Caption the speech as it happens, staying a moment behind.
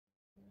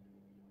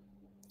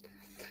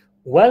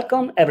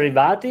Welcome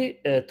everybody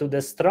to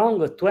the Strong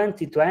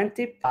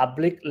 2020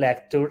 public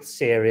lecture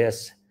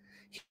series.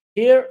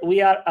 Here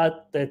we are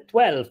at the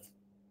 12th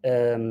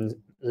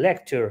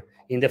lecture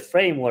in the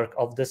framework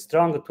of the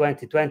Strong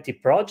 2020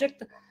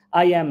 project.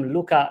 I am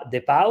Luca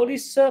De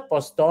Paulis,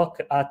 postdoc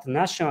at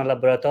National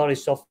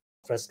Laboratories of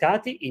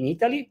Frascati in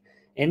Italy,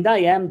 and I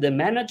am the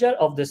manager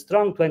of the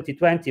Strong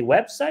 2020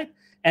 website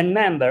and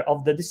member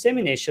of the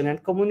Dissemination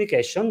and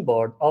Communication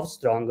Board of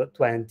Strong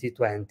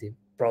 2020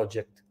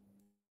 project.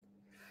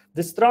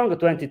 The Strong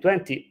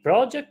 2020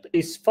 project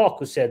is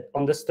focused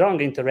on the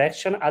strong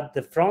interaction at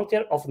the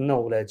frontier of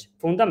knowledge,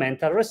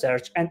 fundamental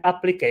research and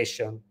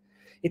application.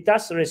 It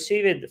has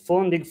received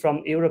funding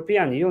from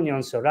European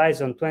Union's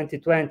Horizon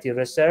 2020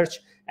 research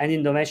and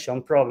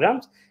innovation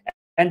programs,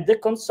 and the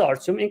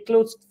consortium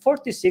includes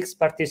 46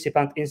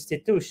 participant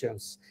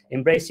institutions,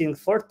 embracing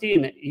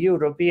 14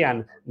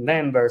 European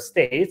member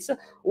states,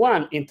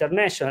 one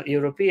international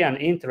European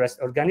interest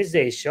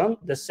organization,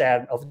 the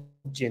CERN of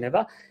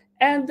Geneva,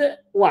 and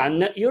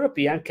one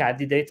European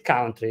candidate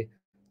country,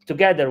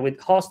 together with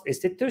host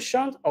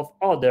institutions of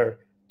other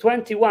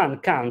 21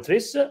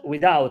 countries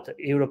without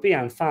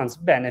European funds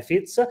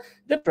benefits.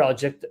 The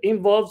project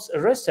involves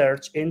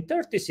research in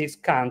 36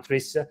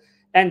 countries,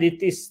 and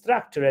it is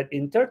structured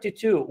in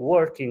 32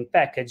 working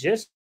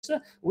packages,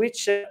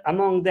 which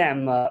among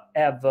them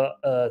have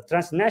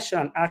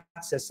transnational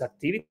access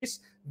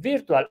activities,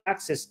 virtual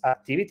access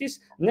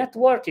activities,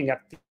 networking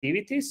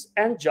activities,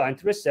 and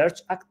joint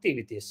research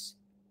activities.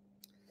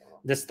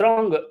 The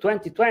Strong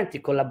 2020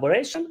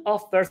 collaboration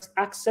offers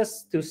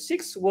access to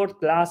 6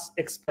 world-class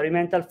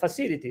experimental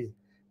facilities: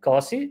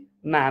 COSI,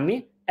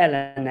 MAMI,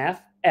 LNF,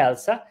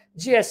 ELSA,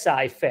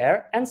 GSI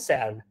FAIR, and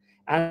CERN.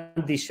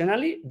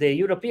 Additionally, the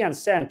European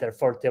Centre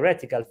for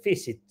Theoretical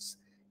Physics,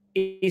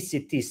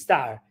 ECT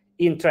STAR,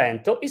 in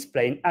Trento is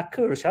playing a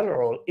crucial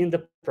role in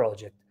the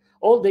project.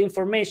 All the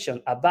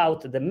information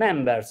about the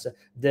members,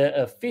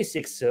 the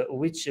physics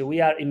which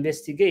we are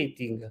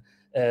investigating,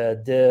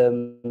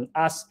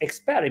 as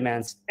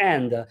experiments,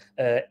 and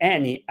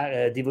any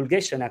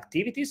divulgation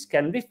activities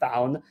can be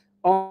found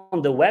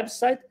on the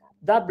website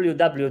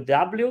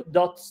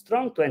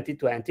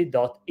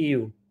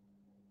www.strong2020.eu.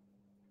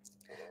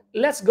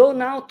 Let's go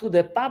now to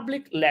the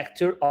public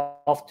lecture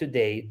of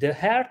today, The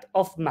Heart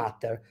of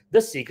Matter,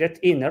 the Secret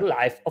Inner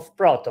Life of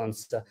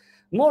Protons.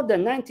 More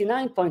than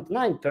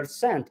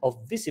 99.9%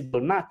 of visible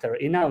matter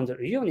in our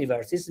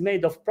universe is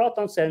made of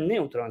protons and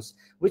neutrons,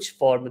 which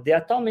form the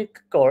atomic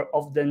core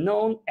of the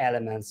known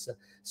elements.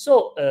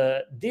 So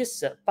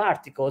these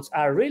particles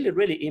are really,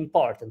 really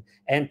important.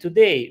 And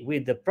today,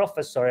 with the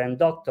Professor and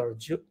Dr.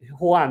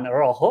 Juan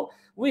Rojo,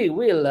 we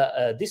will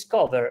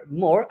discover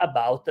more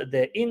about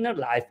the inner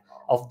life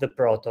of the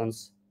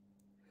protons.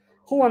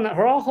 Juan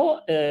Rojo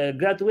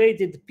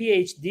graduated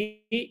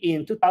PhD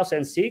in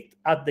 2006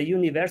 at the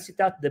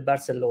Universitat de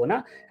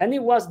Barcelona, and he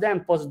was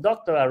then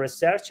postdoctoral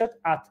researcher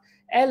at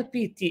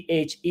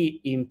LPTHE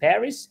in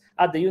Paris,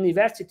 at the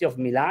University of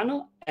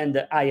Milano and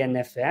the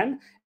INFN,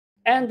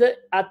 and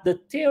at the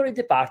Theory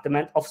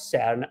Department of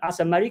CERN as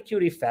a Marie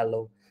Curie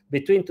Fellow.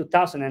 Between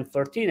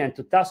 2014 and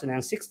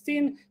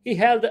 2016, he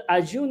held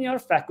a junior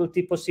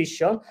faculty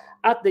position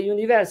at the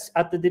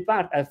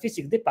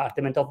physics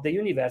department of the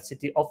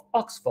University of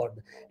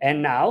Oxford.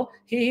 And now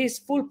he is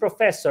full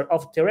professor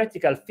of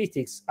theoretical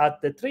physics at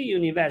the Tree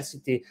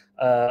University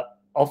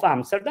of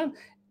Amsterdam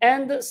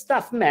and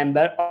staff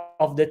member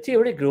of the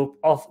theory group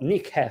of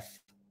Nick Heff.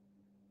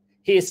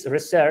 His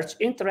research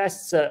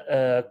interests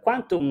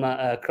quantum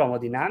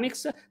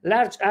chromodynamics,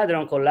 Large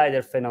Hadron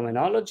Collider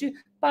phenomenology,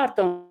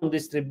 parton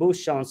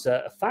distributions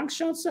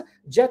functions,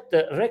 jet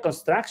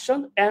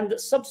reconstruction, and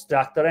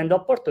substructure and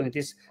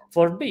opportunities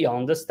for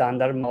beyond the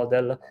standard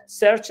model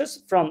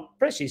searches from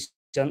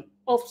precision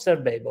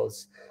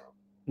observables.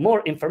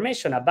 More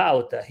information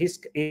about his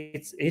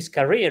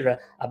career,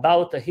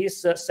 about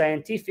his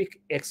scientific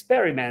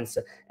experiments,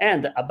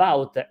 and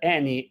about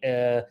any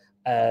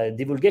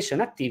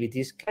divulgation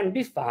activities can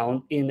be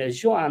found in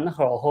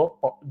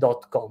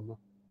juanrojo.com.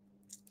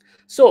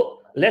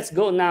 So let's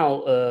go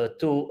now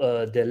to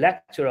the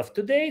lecture of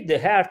today, The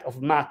Heart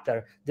of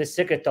Matter, the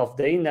Secret of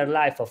the Inner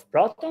Life of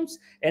Protons,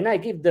 and I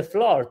give the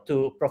floor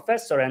to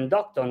Professor and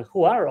Dr.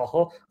 Juan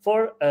Rojo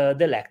for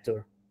the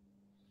lecture.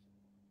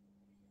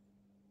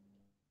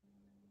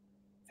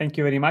 Thank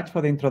you very much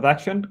for the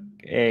introduction.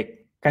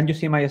 Can you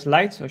see my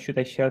slides, or should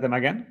I share them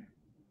again?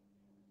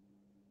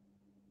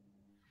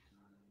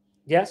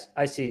 Yes,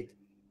 I see it.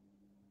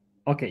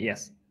 Okay,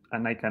 yes,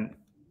 and I can,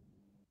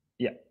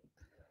 yeah.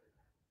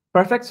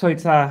 Perfect, so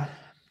it's a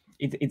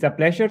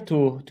pleasure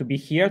to be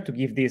here to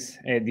give this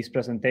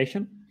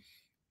presentation.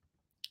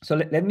 So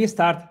let me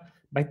start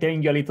by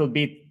telling you a little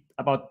bit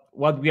about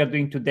what we are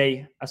doing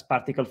today as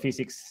particle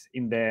physics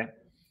in the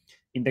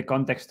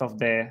context of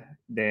the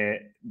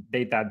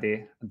data,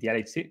 the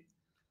LHC.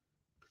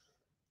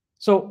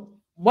 So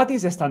what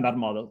is the standard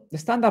model? The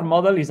standard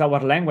model is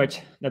our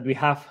language that we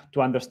have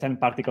to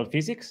understand particle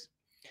physics.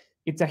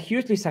 It's a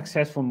hugely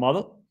successful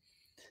model.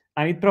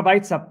 And it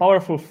provides a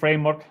powerful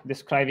framework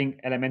describing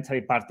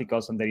elementary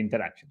particles and their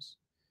interactions.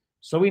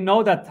 So we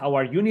know that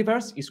our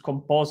universe is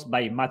composed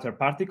by matter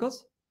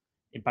particles,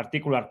 in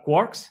particular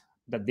quarks,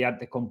 that they are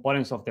the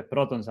components of the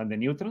protons and the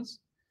neutrons,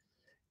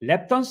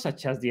 leptons,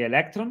 such as the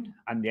electron,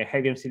 and the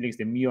heavier siblings,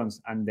 the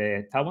muons and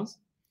the tauons,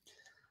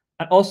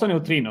 and also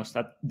neutrinos,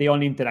 that they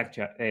only interact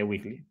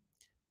weakly.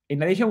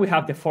 In addition, we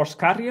have the force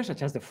carriers,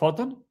 such as the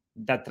photon,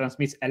 that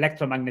transmits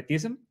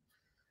electromagnetism,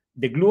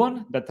 the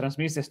gluon, that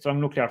transmits the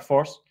strong nuclear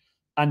force,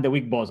 and the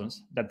weak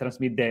bosons, that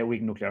transmit the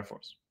weak nuclear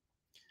force.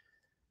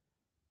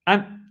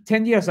 And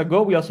 10 years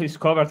ago, we also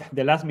discovered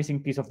the last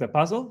missing piece of the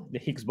puzzle, the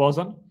Higgs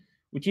boson,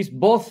 which is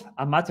both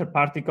a matter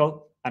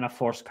particle and a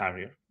force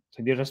carrier. So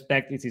in this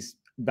respect, it is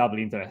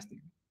doubly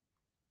interesting.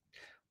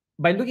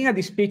 By looking at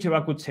this picture,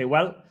 I could say,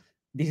 well,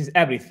 this is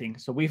everything.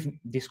 So we've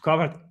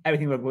discovered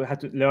everything that we had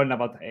to learn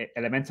about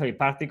elementary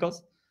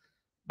particles,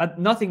 but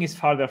nothing is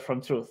farther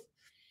from truth.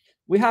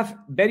 We have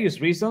various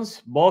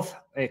reasons, both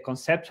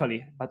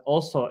conceptually, but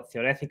also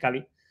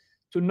theoretically,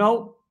 to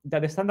know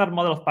that the standard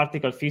model of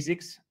particle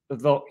physics,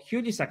 though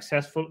hugely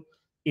successful,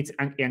 it's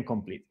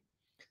incomplete.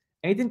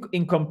 And it's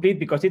incomplete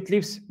because it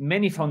leaves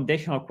many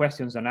foundational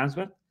questions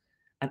unanswered,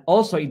 and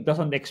also it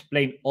doesn't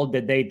explain all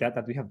the data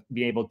that we have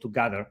been able to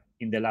gather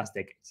in the last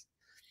decades.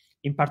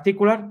 In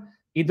particular,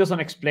 it doesn't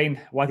explain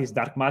what is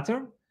dark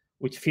matter,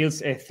 which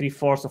fills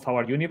 3/4 of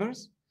our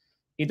universe.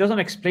 It doesn't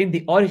explain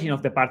the origin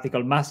of the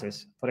particle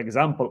masses. For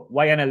example,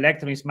 why an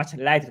electron is much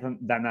lighter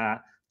than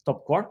a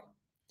top quark.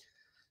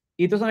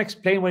 It doesn't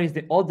explain what is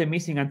all the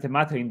missing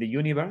antimatter in the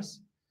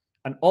universe.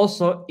 And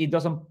also, it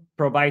doesn't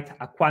provide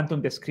a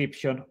quantum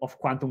description of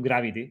quantum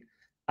gravity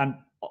and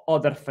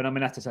other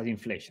phenomena such as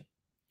inflation.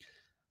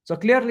 So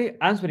clearly,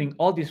 answering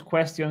all these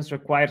questions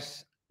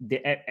requires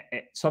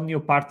some new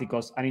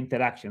particles and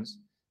interactions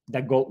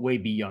that go way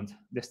beyond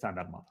the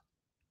standard model.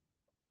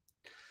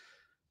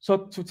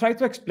 So to try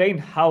to explain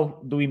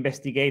how do we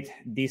investigate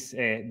this,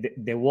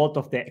 the world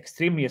of the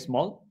extremely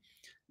small,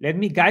 let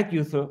me guide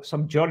you through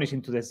some journeys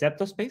into the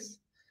zeptospace.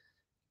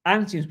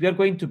 And since we are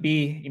going to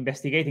be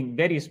investigating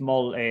very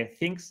small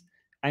things,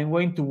 I'm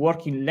going to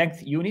work in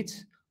length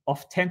units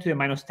of 10 to the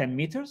minus 10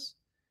 meters,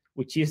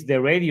 which is the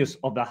radius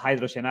of the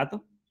hydrogen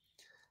atom,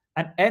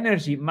 and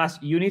energy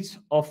mass units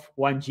of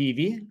 1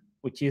 GeV,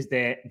 which is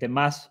the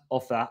mass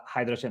of the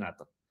hydrogen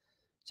atom.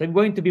 So I'm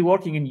going to be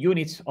working in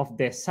units of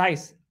the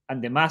size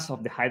and the mass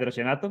of the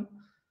hydrogen atom,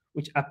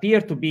 which appear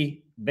to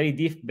be very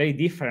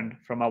different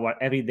from our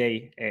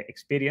everyday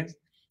experience.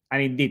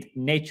 And indeed,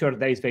 nature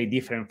that is very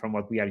different from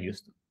what we are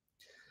used to.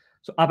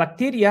 So a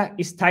bacteria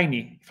is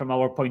tiny from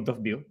our point of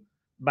view,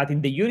 but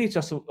in the units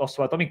of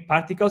subatomic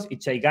particles,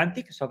 it's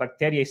gigantic. So a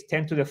bacteria is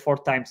 10 to the 4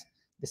 times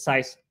the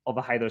size of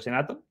a hydrogen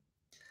atom.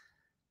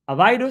 A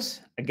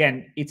virus,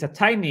 again, it's a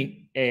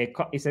tiny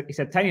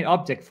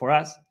object for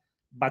us,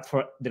 but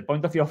for the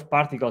point of view of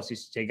particles,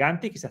 it's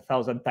gigantic. It's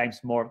 1,000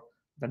 times more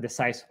than the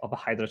size of a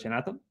hydrogen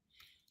atom.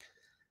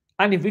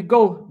 And if we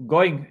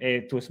going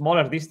to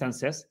smaller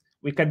distances,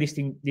 we can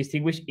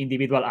distinguish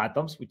individual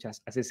atoms, which,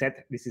 as I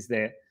said, this is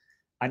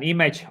an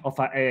image of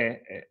a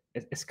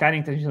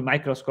scanning transmission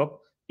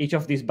microscope. Each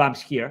of these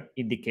bumps here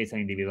indicates an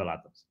individual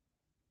atom.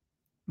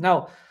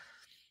 Now,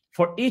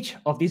 for each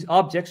of these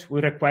objects,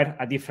 we require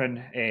a different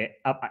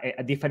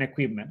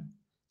equipment.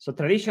 So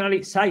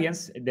traditionally,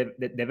 science,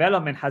 the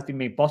development has been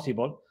made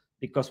possible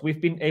because we've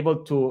been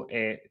able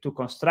to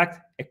construct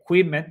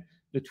equipment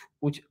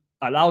which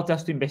allowed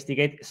us to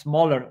investigate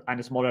smaller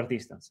and smaller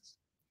distances.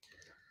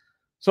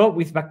 So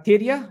with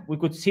bacteria, we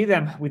could see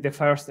them with the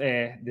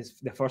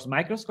first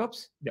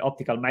microscopes, the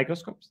optical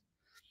microscopes.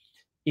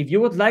 If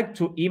you would like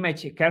to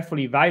image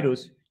carefully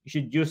virus, you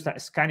should use a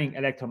scanning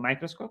electron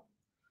microscope.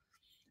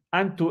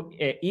 And to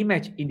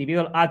image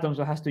individual atoms,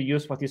 one has to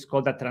use what is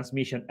called a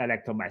transmission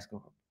electron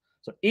microscope.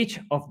 So each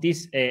of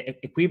these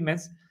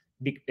equipments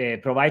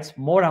provides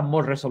more and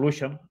more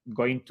resolution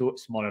going to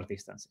smaller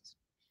distances.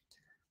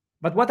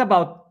 But what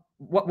about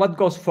what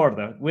goes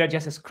further? We are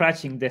just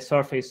scratching the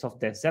surface of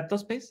the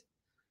zeptospace.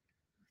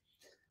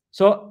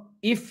 So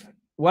if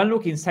one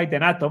look inside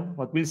an atom,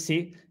 what we'll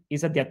see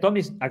is that the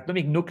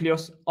atomic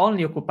nucleus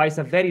only occupies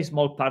a very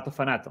small part of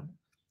an atom.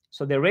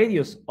 So the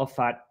radius of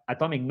an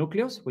atomic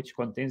nucleus, which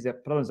contains the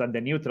protons and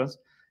the neutrons,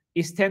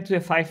 is 10 to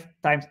the 5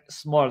 times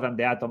smaller than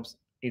the atoms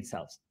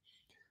itself.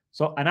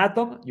 So an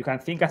atom, you can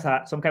think as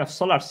some kind of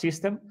solar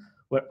system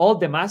where all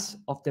the mass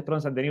of the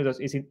protons and the neutrons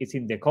is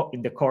in the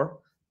core,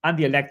 and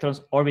the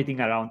electrons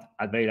orbiting around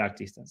at very large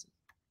distances.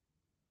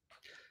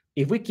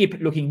 If we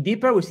keep looking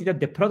deeper, we see that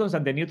the protons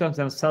and the neutrons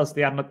themselves,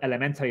 they are not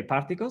elementary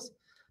particles,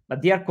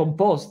 but they are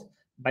composed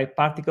by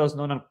particles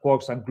known as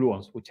quarks and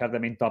gluons, which are the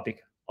main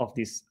topic of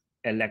this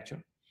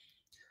lecture.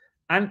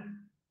 And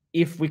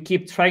if we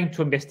keep trying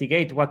to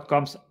investigate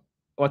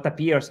what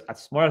appears at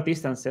smaller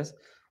distances,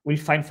 we'll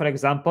find, for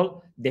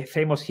example, the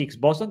famous Higgs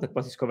boson that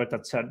was discovered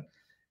at CERN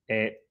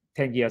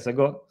 10 years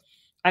ago,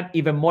 and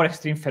even more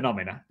extreme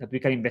phenomena that we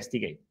can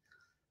investigate.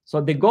 So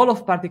the goal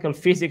of particle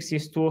physics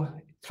is to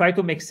try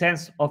to make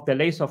sense of the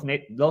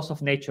laws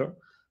of nature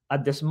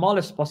at the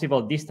smallest possible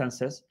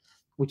distances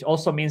which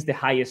also means the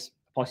highest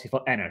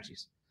possible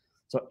energies.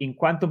 So in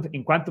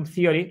quantum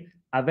theory,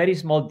 a very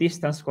small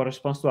distance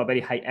corresponds to a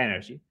very high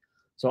energy.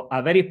 So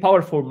a very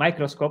powerful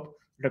microscope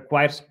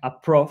requires a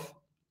Prof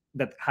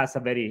that has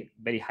a very,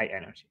 very high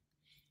energy.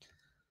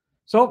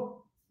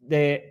 So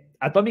the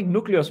atomic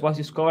nucleus was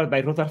discovered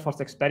by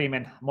Rutherford's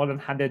experiment more than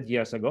 100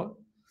 years ago.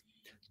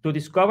 To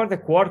discover the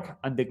quark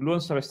and the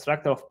gluon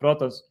substructure of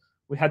protons,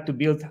 we had to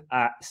build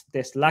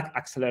the SLAC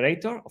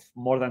accelerator of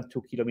more than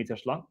 2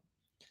 kilometers long.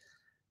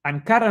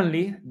 And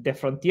currently, the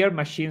frontier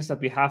machines that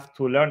we have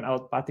to learn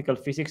about particle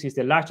physics is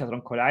the Large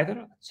Hadron Collider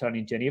at CERN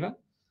in Geneva.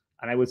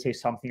 And I will say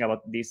something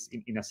about this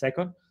in a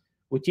second,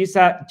 which is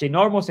a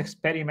ginormous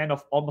experiment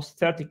of almost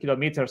 30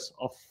 kilometers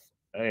of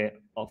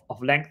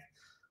length,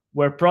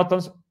 where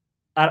protons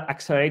are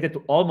accelerated to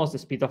almost the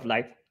speed of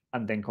light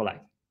and then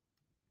collide.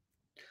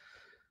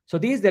 So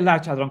this is the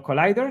Large Hadron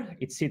Collider.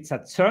 It sits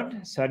at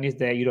CERN. CERN is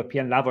the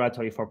European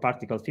Laboratory for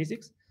Particle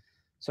Physics.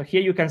 So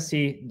here you can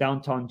see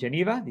downtown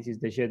Geneva. This is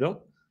the Jet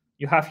d'eau.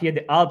 You have here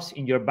the Alps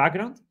in your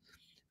background.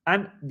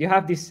 And you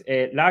have this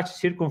large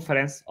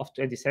circumference of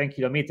 27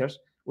 kilometers,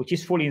 which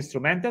is fully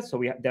instrumented.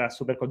 So there are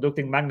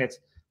superconducting magnets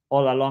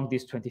all along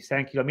these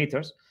 27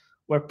 kilometers,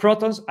 where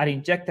protons are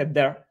injected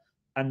there,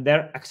 and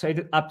they're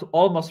accelerated up to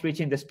almost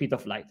reaching the speed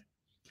of light.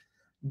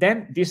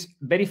 Then these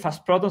very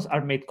fast protons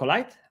are made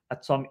collide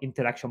at some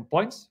interaction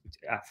points.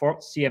 For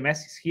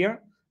CMS is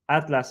here,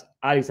 Atlas,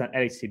 ALICE, and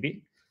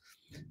LHCb.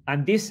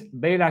 And these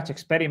very large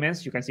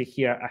experiments, you can see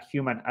here a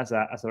human as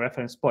a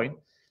reference point,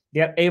 they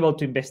are able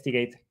to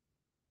investigate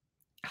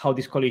how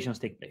these collisions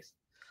take place.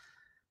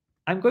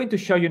 I'm going to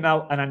show you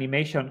now an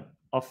animation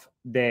of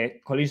the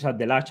collision at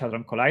the Large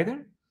Hadron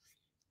Collider.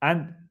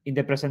 And in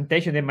the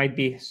presentation, there might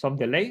be some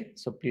delay,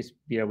 so please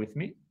bear with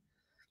me.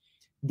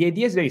 The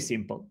idea is very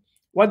simple.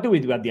 What do we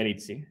do at the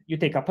LHC? You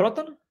take a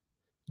proton,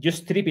 you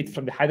strip it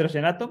from the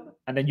hydrogen atom,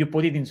 and then you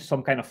put it into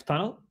some kind of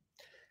tunnel.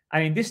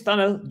 And in this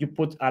tunnel, you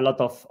put a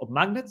lot of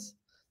magnets.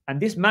 And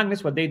these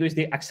magnets, what they do is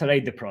they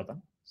accelerate the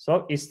proton.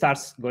 So it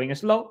starts going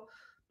slow,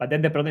 but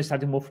then the proton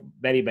starts to move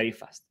very, very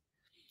fast.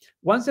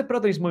 Once the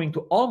proton is moving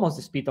to almost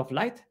the speed of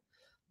light,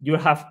 you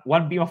have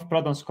one beam of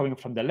protons coming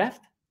from the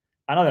left,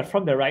 another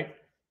from the right,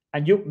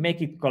 and you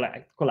make it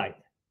collide.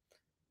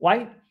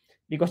 Why?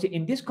 Because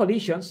in these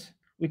collisions,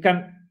 we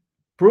can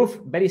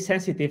prove very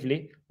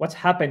sensitively what's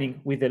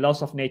happening with the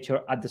laws of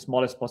nature at the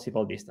smallest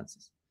possible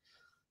distances.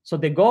 So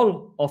the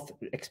goal of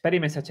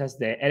experiments such as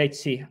the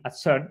LHC at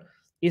CERN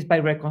is by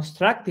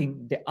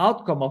reconstructing the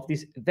outcome of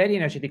this very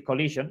energetic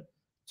collision,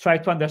 try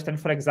to understand,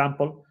 for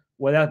example,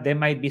 whether there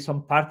might be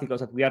some particles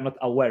that we are not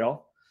aware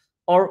of,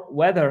 or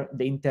whether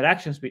the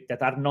interactions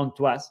that are known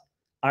to us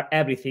are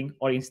everything,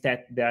 or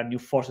instead there are new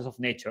forces of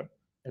nature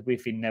that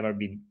we've never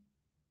been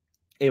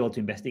able to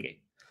investigate.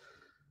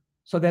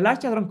 So the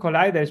Large Hadron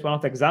Collider is one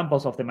of the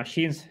examples of the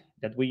machines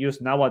that we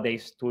use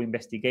nowadays to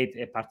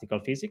investigate particle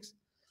physics.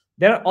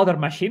 There are other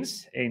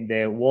machines in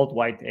the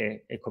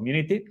worldwide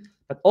community,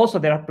 but also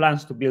there are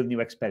plans to build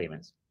new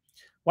experiments.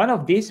 One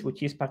of these,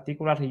 which is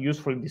particularly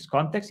useful in this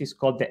context, is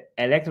called the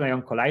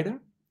Electron-Ion Collider,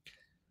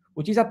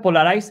 which is a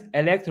polarized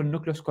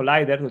electron-nucleus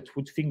collider which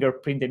would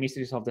fingerprint the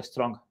mysteries of the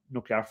strong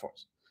nuclear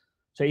force.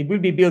 So it will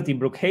be built in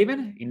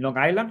Brookhaven, in Long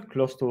Island,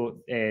 close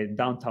to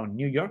downtown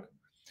New York.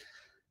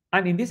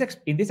 And in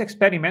this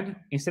experiment,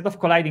 instead of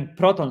colliding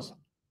protons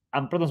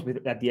and protons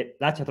with the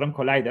Large Hadron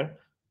Collider,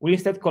 we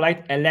instead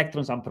collide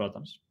electrons and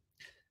protons.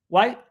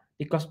 Why?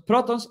 Because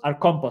protons are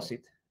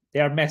composite. They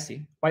are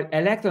messy, while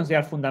electrons, they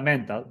are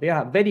fundamental. They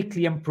are very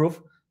clear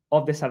proof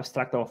of the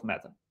substructure of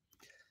matter.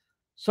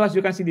 So as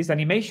you can see, this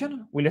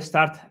animation will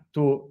start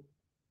to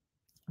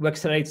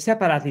accelerate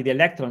separately the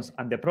electrons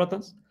and the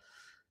protons,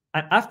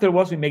 and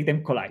afterwards we make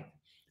them collide.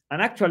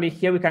 And actually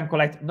here we can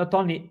collide not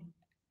only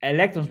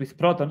electrons with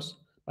protons,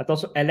 but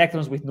also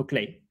electrons with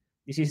nuclei.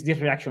 This is this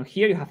reaction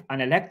here. You have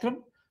an electron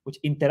which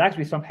interacts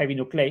with some heavy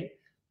nuclei,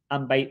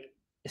 and by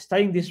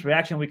studying this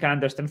reaction, we can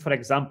understand, for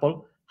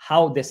example,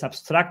 how the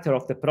substructure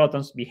of the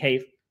protons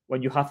behave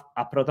when you have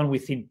a proton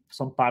within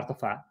some part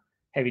of a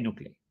heavy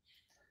nuclei.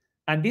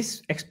 And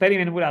this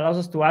experiment will allow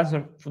us to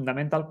answer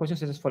fundamental questions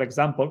such as, for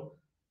example,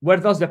 where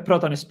does the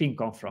proton spin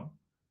come from?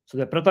 So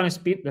the proton has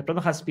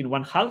spin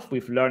 1/2.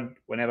 We've learned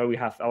whenever we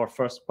have our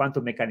first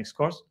quantum mechanics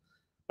course,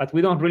 but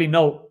we don't really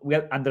know. We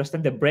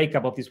understand the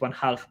breakup of this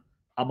 1/2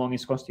 among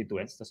its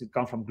constituents. Does it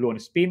come from gluon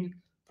spin,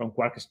 from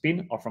quark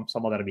spin, or from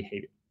some other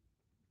behavior?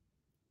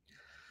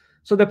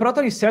 So the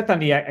proton is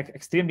certainly an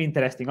extremely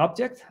interesting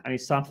object, and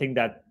it's something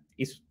that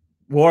is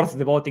worth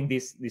devoting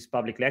this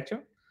public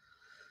lecture.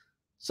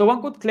 So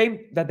one could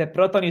claim that the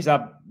proton is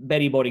a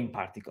very boring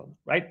particle,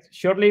 right?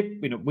 Surely,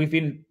 we've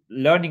been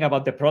learning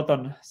about the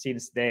proton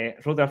since the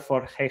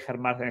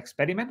Rutherford-Heiger-Martin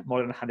experiment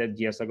more than 100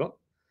 years ago.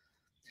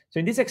 So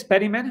in this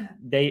experiment,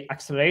 they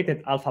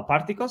accelerated alpha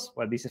particles.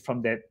 Well, this is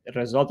from the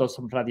result of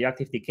some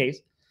radioactive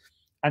decays.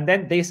 And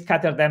then they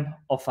scattered them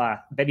of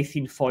a very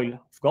thin foil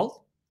of gold.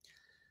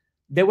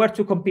 There were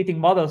two competing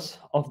models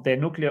of the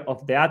nucleus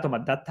of the atom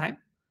at that time.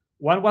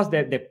 One was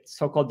the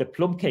so-called the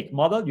plum cake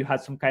model. You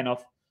had some kind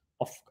of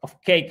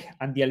of cake,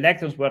 and the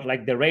electrons were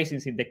like the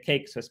raisins in the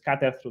cake, so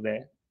scattered through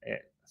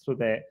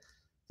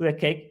the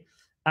cake.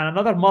 And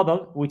another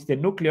model, which the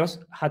nucleus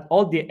had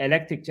all the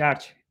electric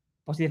charge,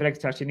 positive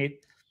electric charge in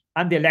it,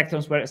 and the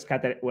electrons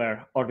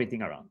were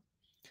orbiting around.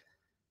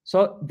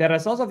 So the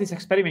results of this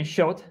experiment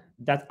showed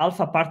that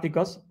alpha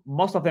particles,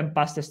 most of them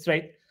passed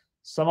straight,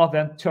 some of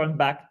them turned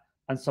back,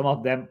 and some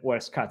of them were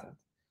scattered,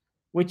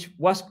 which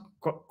was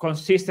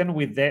consistent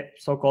with the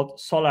so-called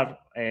solar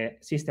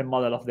system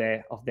model of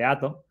the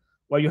atom,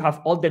 where you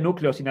have all the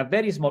nucleus in a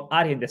very small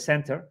area in the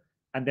center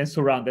and then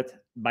surrounded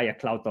by a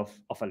cloud of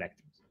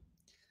electrons.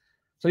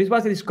 So this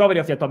was the discovery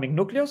of the atomic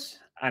nucleus,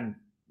 and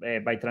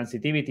by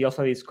transitivity,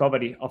 also the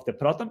discovery of the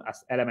proton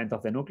as element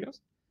of the nucleus.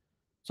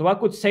 So I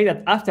could say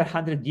that after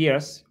 100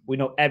 years, we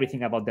know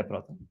everything about the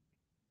proton.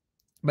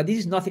 But this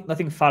is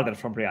nothing further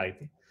from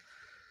reality.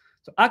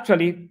 So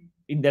actually,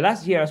 in the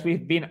last years,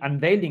 we've been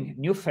unveiling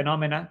new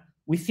phenomena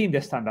within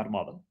the standard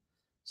model.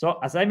 So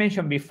as I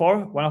mentioned before,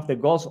 one of the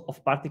goals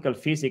of particle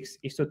physics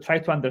is to try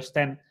to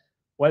understand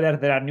whether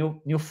there are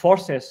new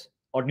forces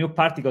or new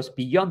particles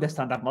beyond the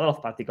standard model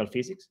of particle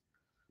physics.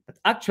 But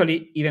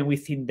actually, even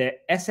within the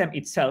SM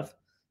itself,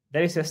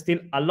 there is still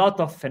a lot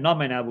of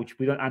phenomena which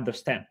we don't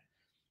understand.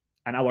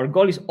 And our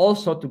goal is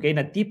also to gain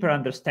a deeper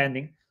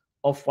understanding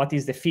of what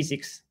is the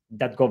physics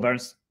that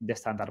governs the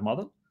standard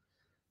model.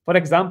 For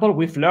example,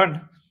 we've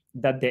learned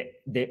that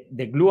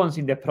the gluons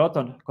in the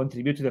proton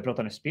contribute to the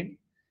proton spin.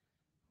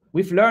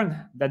 We've learned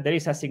that there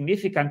is a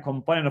significant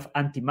component of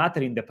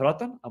antimatter in the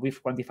proton, and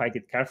we've quantified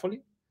it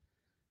carefully.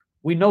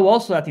 We know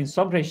also that in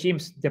some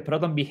regimes, the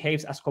proton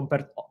behaves as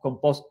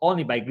composed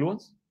only by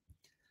gluons.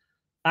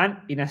 And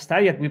in a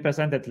study that we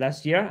presented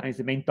last year, and it's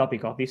the main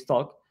topic of this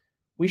talk,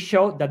 we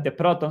showed that the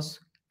protons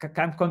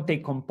can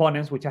contain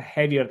components which are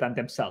heavier than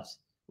themselves,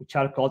 which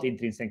are called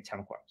intrinsic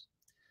charm quarks.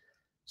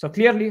 So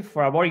clearly,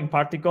 for a boring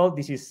particle,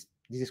 this is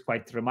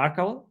quite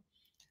remarkable.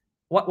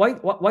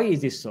 Why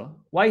is this so?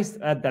 Why is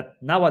that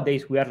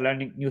nowadays we are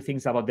learning new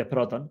things about the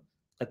proton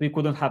that we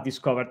couldn't have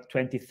discovered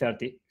 20,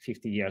 30,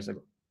 50 years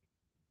ago?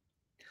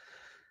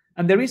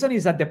 And the reason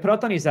is that the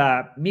proton is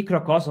a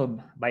microcosm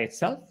by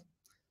itself.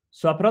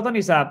 So a proton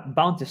is a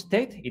bound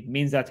state. It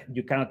means that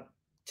you cannot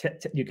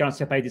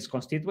separate its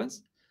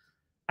constituents.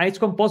 And it's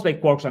composed by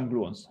quarks and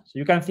gluons. So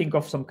you can think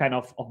of some kind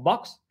of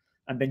box,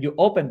 and then you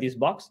open this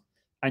box,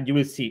 and you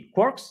will see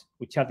quarks,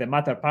 which are the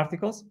matter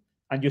particles,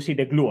 and you see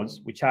the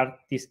gluons, which are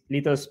these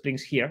little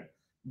springs here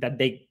that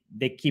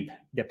they keep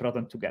the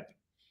proton together.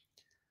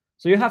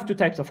 So you have two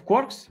types of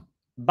quarks: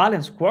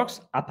 valence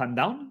quarks, up and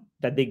down,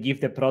 that they give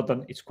the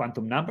proton its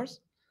quantum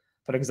numbers.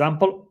 For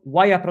example,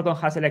 why a proton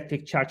has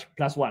electric charge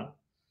 +1?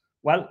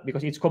 Well,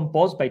 because it's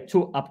composed by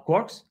two up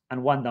quarks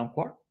and one down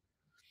quark.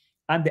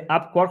 And the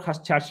up quark has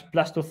charge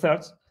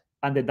 +2/3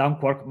 and the down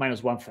quark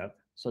 -1/3.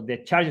 So the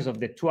charges of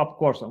the two up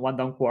quarks and one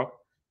down quark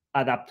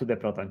add up to the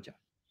proton charge.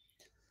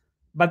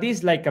 But this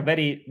is like a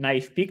very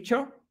naive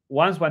picture.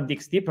 Once one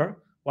digs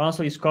deeper, one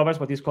also discovers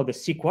what is called the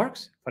C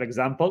quarks. For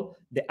example,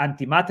 the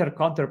antimatter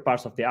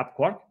counterparts of the up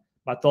quark,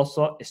 but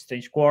also a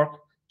strange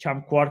quark,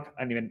 charm quark,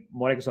 and even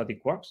more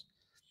exotic quarks.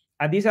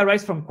 And these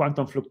arise from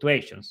quantum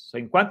fluctuations. So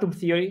in quantum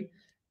theory,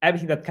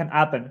 everything that can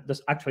happen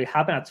does actually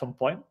happen at some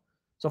point.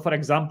 So for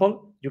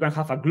example, you can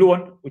have a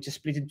gluon which is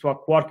split into a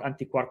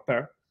quark-antiquark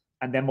pair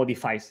and then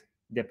modifies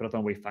the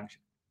proton wave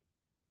function.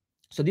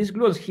 So these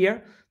gluons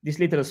here, these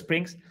little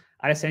springs,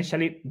 are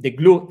essentially the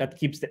glue that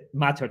keeps the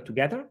matter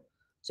together.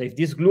 So if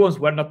these gluons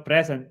were not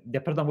present, the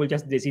proton will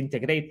just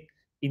disintegrate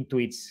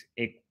into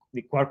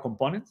the quark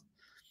components.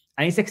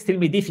 And it's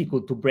extremely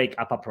difficult to break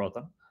up a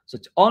proton. So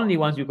it's only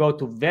once you go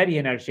to very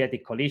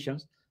energetic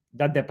collisions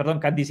that the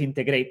proton can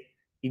disintegrate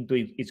into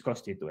its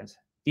constituents.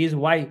 This is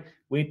why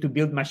we need to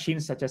build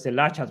machines such as the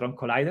Large Hadron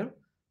Collider,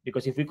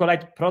 because if we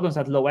collide protons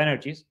at low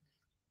energies,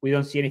 we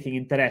don't see anything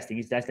interesting.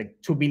 It's just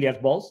like 2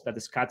 billiard balls that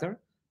scatter,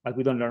 but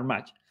we don't learn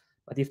much.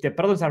 But if the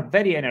protons are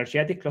very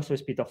energetic, close to the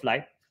speed of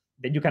light,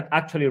 then you can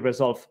actually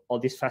resolve all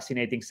this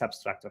fascinating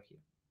substructure here.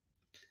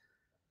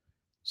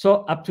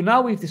 So up to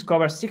now, we've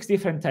discovered 6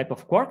 different types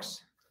of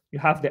quarks. You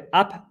have the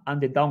up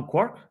and the down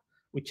quark,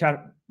 which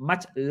are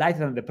much lighter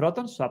than the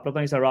proton. So a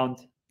proton is around,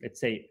 let's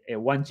say, a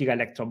 1 giga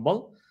electron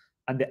volt,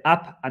 and the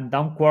up and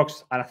down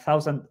quarks are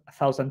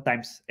 1,000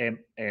 times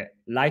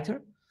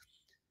lighter.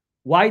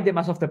 Why the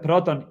mass of the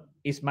proton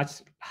is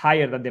much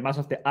higher than the mass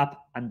of the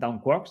up and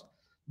down quarks?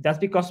 That's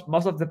because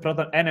most of the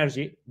proton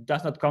energy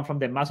does not come from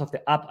the mass of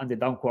the up and the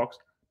down quarks,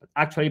 but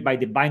actually by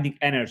the binding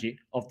energy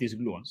of these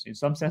gluons. In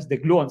some sense, the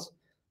gluons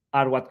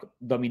are what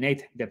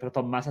dominate the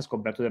proton masses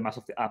compared to the mass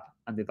of the up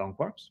and the down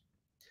quarks.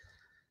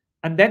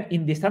 And then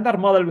in the standard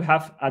model, we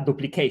have a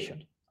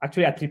duplication,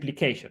 actually a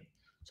triplication.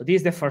 So this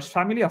is the first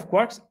family of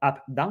quarks,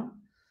 up, down.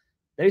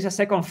 There is a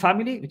second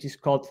family, which is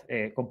called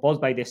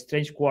composed by the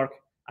strange quark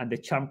and the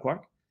charm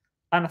quark,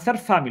 and a third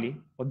family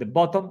on the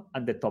bottom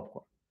and the top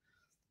quark.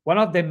 One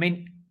of the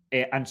main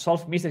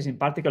unsolved mysteries in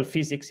particle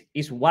physics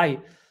is why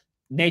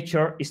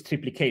nature is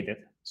triplicated.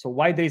 So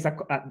why there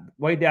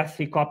are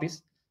 3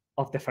 copies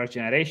of the first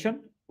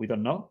generation, we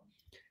don't know.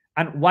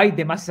 And why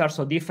the masses are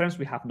so different,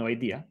 we have no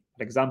idea.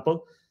 For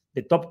example,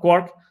 the top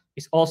quark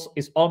is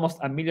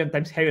almost 1,000,000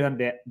 times heavier than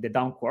the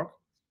down quark,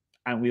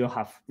 and we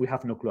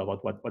have no clue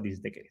about what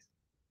is the case.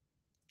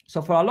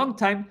 So for a long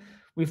time,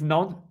 we've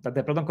known that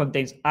the proton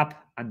contains up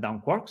and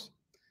down quarks,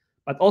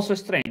 but also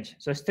strange.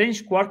 So a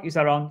strange quark is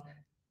around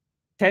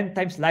 10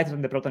 times lighter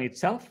than the proton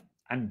itself,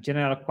 and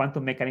general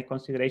quantum mechanics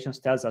considerations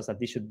tells us that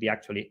this should be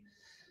actually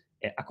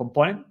a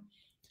component.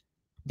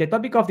 The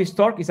topic of this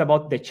talk is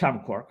about the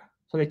charm quark.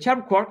 So the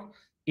charm quark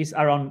is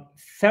around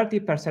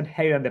 30%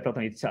 heavier than the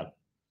proton itself.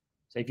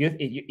 So if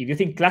you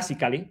think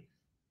classically,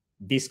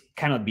 this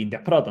cannot be in the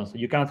proton. So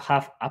you cannot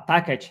have a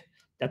package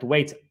that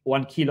weighs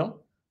 1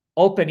 kilo,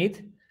 open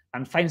it,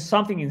 and find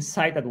something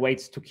inside that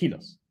weighs 2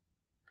 kilos.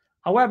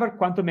 However,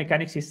 quantum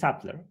mechanics is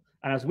subtler.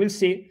 And as we'll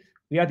see,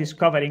 we are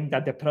discovering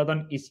that the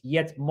proton is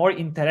yet more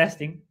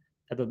interesting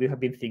than what we have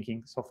been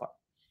thinking so far.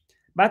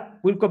 But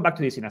we'll come back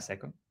to this in a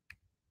second.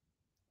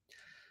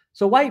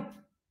 So why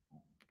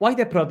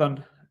the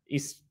proton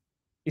is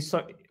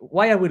so?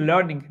 Why are we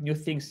learning new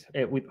things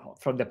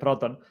from the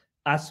proton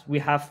as we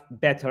have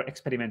better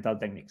experimental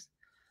techniques?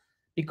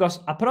 Because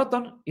a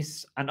proton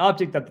is an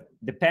object that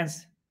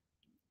depends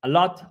a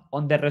lot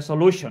on the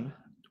resolution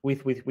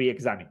with which we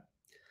examine.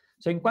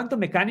 So in quantum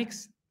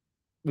mechanics,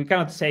 we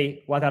cannot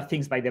say what are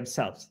things by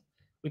themselves.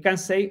 We can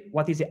say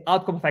what is the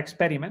outcome of an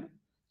experiment,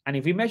 and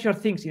if we measure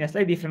things in a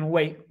slightly different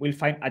way, we'll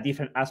find a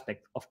different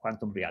aspect of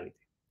quantum reality.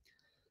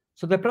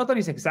 So the proton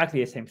is exactly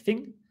the same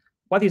thing.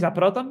 What is a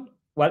proton?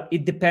 Well,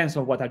 it depends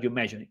on what are you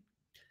measuring.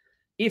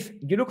 If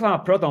you look at a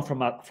proton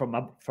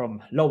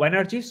from low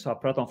energy, so a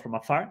proton from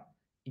afar,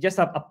 you just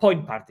have a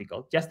point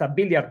particle, just a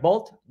billiard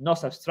ball, no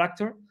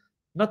substructure,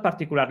 not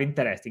particularly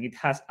interesting. It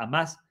has a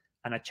mass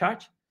and a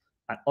charge,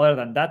 and other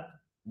than that,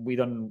 we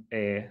don't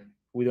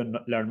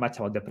learn much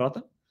about the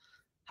proton.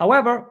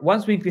 However,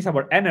 once we increase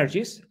our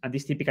energies, and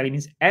this typically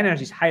means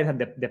energies higher than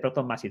the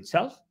proton mass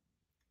itself,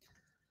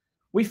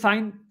 we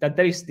find that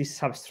there is this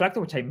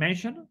substructure, which I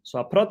mentioned. So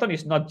a proton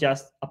is not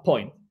just a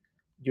point.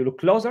 You look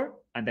closer,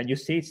 and then you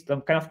see it's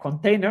some kind of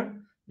container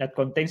that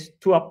contains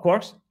 2 up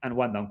quarks and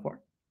 1 down quark.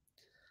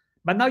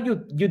 But now you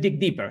dig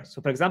deeper.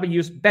 So for example, you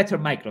use better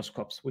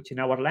microscopes, which in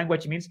our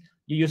language means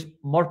you use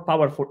more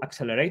powerful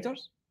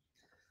accelerators.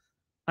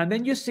 And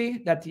then you see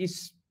that it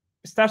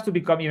starts to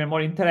become even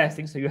more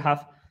interesting. So you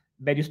have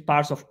various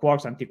parts of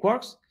quarks and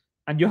antiquarks,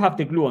 and you have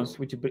the gluons,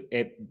 which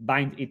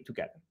bind it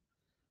together.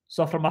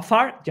 So from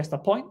afar, just a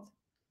point,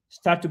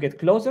 start to get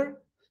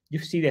closer. You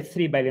see the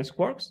 3 valence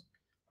quarks.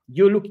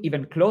 You look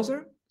even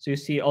closer, so you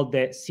see all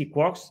the C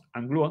quarks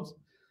and gluons.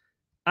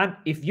 And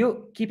if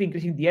you keep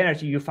increasing the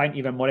energy, you find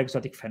even more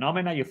exotic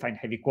phenomena. You find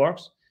heavy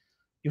quarks.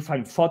 You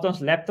find photons,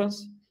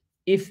 leptons.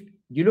 If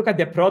you look at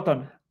the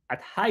proton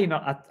at high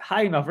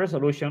enough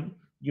resolution,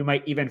 you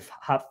might even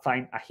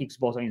find a Higgs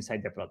boson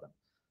inside the proton.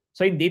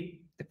 So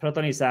indeed, the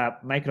proton is a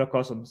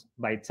microcosm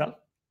by itself.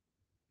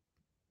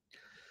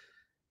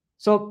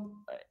 So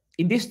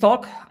in this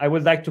talk, I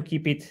would like to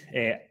keep it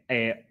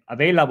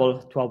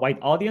available to a wide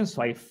audience.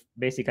 So I've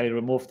basically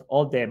removed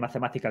all the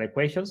mathematical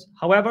equations.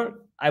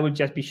 However, I will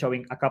just be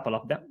showing a couple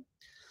of them.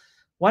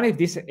 One of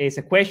this is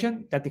a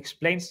question that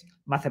explains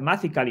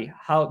mathematically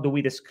how do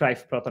we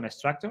describe proton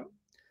structure.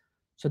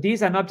 So this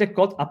is an object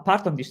called a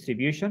parton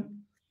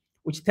distribution,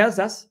 which tells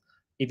us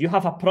if you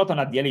have a proton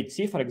at the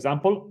LHC, for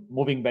example,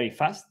 moving very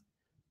fast,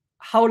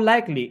 how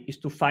likely is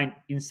to find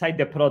inside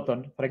the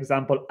proton, for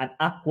example, an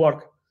up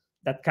quark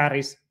that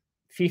carries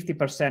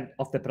 50%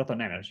 of the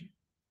proton energy.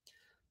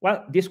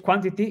 Well, this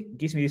quantity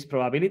gives me this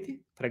probability.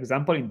 For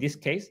example, in this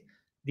case,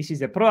 this is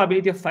the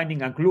probability of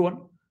finding a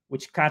gluon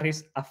which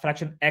carries a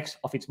fraction x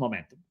of its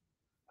momentum.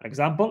 For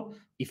example,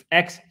 if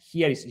x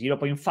here is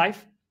 0.5,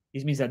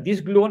 this means that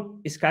this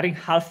gluon is carrying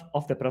half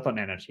of the proton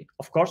energy.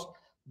 Of course,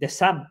 the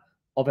sum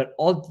over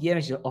all the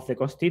energy of the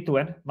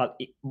constituent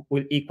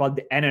will equal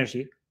the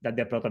energy that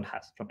the proton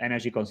has from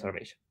energy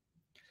conservation.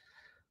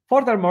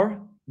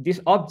 Furthermore,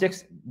 these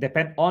objects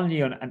depend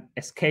only on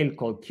a scale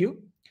called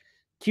Q.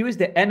 Q is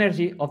the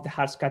energy of the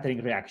hard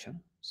scattering reaction.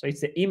 So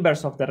it's the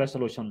inverse of the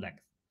resolution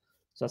length.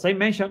 So as I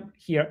mentioned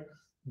here,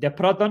 the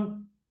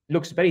proton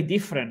looks very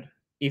different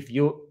if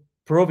you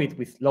probe it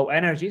with low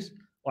energies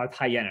or at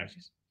high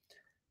energies.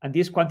 And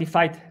this is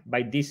quantified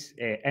by this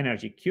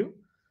energy Q.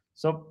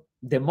 So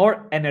the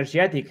more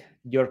energetic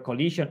your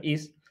collision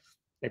is,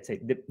 let's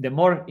say, the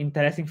more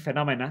interesting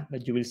phenomena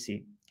that you will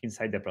see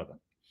inside the proton.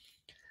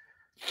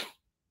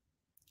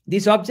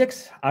 These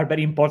objects are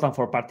very important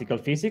for particle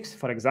physics.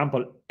 For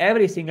example,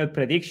 every single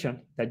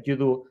prediction that you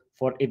do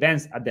for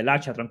events at the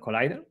Large Hadron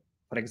Collider,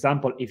 for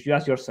example, if you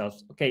ask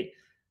yourselves, okay,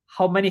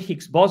 how many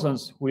Higgs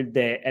bosons will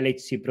the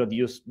LHC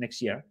produce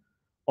next year?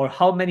 Or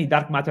how many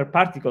dark matter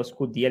particles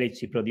could the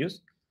LHC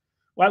produce?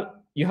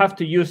 Well, you have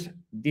to use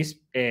these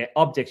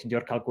objects in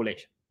your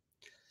calculation.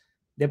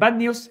 The bad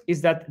news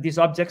is that these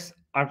objects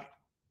are,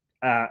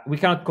 we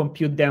cannot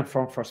compute them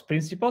from first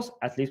principles,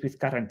 at least with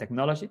current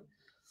technology.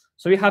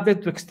 So we have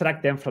to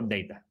extract them from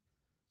data.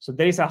 So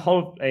there is a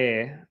whole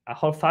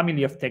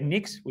family of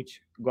techniques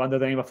which go under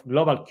the name of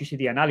global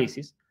QCD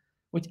analysis,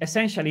 which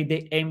essentially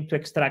they aim to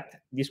extract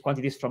these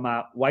quantities from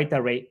a wide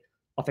array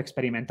of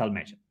experimental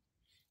measures.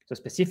 So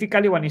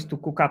specifically, one is to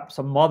cook up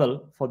some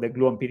model for the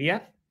gluon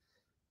PDF,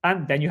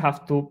 and then you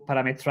have to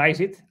parameterize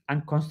it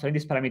and constrain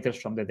these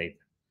parameters from the data.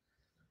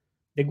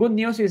 The good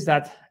news is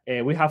that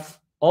we have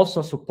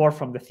also support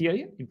from the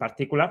theory. In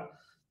particular,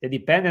 the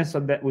dependence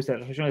on with the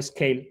rotational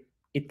scale,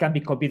 it can be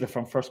computed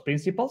from first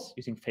principles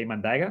using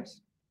Feynman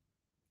diagrams.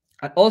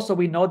 And also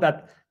we know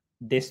that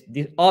this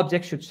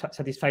object should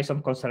satisfy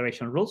some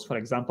conservation rules, for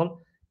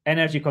example,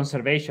 energy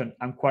conservation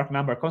and quark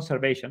number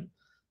conservation.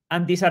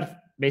 And these are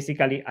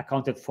basically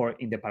accounted for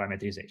in the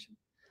parameterization.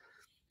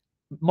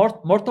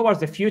 More towards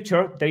the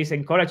future, there is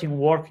encouraging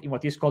work in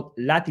what is called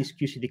lattice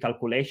QCD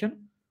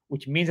calculation,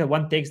 which means that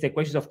one takes the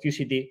equations of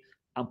QCD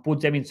and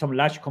puts them in some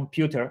large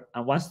computer,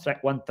 and one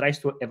tries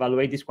to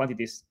evaluate these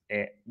quantities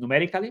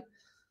numerically.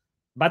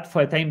 But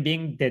for the time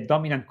being, the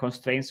dominant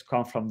constraints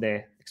come from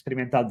the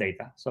experimental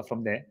data, so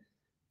from the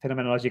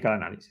phenomenological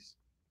analysis.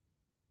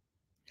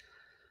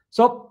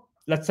 So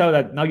let's say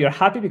that now you're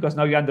happy because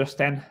now you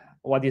understand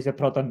what is a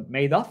proton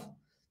made of.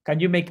 Can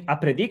you make a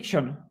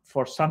prediction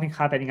for something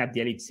happening at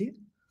the LHC?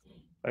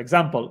 For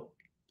example,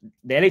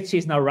 the LHC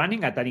is now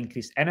running at an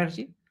increased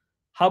energy.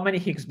 How many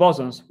Higgs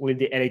bosons will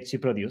the LHC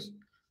produce?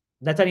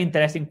 That's an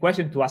interesting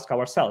question to ask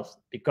ourselves,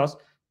 because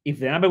if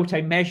the number which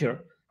I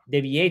measure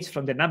deviates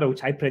from the number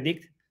which I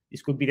predict,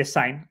 this could be the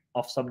sign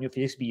of some new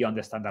physics beyond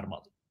the standard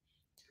model.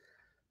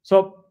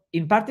 So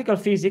in particle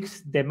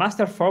physics, the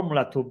master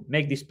formula to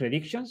make these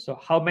predictions, so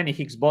how many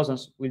Higgs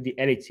bosons will the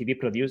LHC be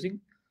producing,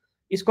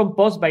 is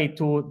composed by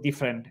two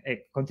different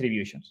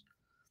contributions.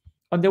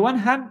 On the one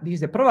hand, this is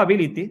the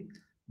probability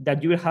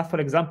that you will have,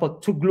 for example,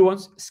 two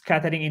gluons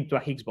scattering into a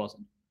Higgs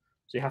boson.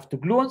 So you have two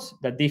gluons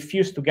that they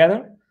fuse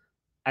together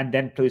and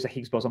then produce a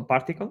Higgs boson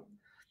particle.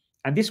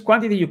 And this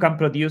quantity you can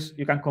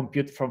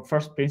compute from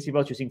first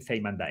principles using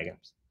Feynman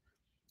diagrams.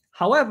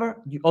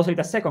 However, you also need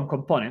a second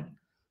component.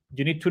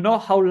 You need to know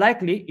how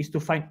likely is to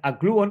find a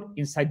gluon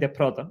inside the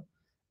proton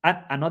and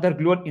another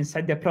gluon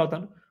inside the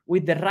proton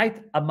with the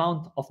right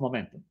amount of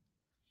momentum.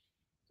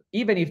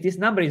 Even if this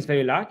number is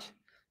very large,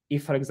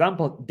 if, for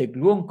example, the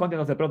gluon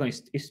content of the proton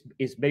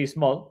is very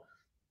small,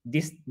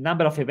 this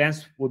number of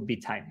events would be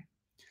tiny.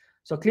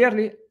 So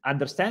clearly,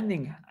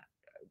 understanding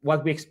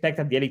what we expect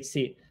at the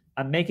LHC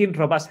and making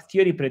robust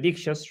theory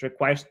predictions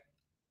requires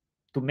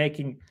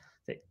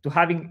to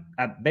having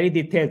a very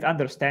detailed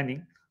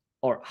understanding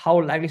or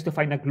how likely is to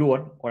find a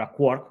gluon or a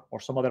quark or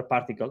some other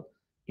particle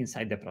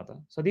inside the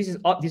proton. So these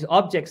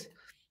objects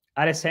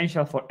are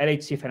essential for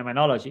LHC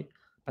phenomenology,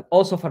 but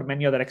also for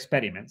many other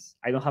experiments.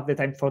 I don't have the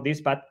time for this,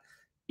 but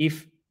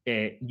if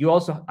you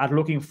also are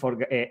looking for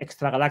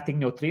extragalactic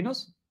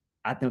neutrinos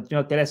at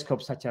neutrino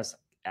telescopes such as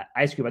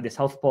IceCube at the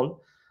South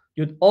Pole,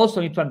 you'd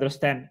also need to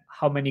understand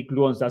how many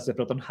gluons does the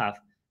proton have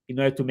in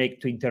order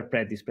to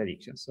interpret these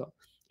predictions. So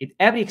in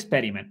every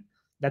experiment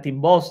that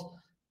involves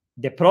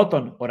the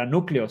proton or a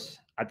nucleus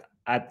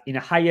in a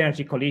high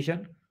energy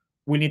collision,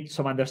 we need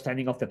some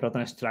understanding of the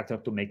proton structure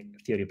to make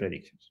theory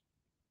predictions.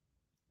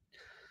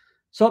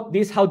 So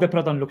this is how the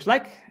proton looks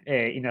like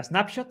in a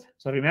snapshot.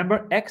 So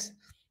remember, X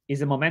is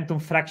the momentum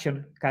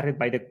fraction carried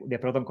by the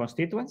proton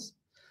constituents.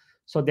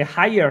 So the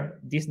higher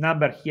this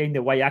number here in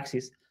the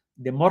y-axis,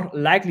 the more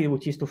likely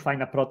which is to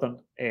find a proton,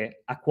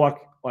 a quark,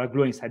 or a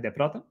gluon inside the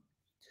proton.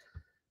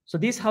 So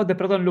this is how the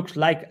proton looks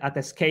like at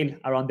a scale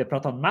around the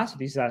proton mass.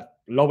 This is a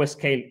lowest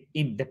scale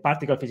in the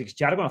particle physics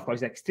jargon. Of course,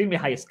 it's an extremely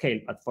high scale,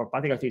 but for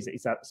particle physics,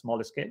 it's a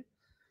smaller scale.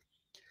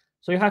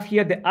 So you have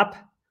here the up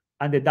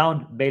and the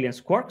down valence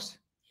quarks.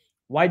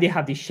 Why they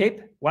have this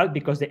shape? Well,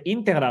 because the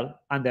integral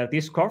under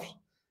these curves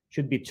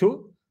should be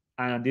 2,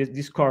 and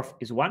this curve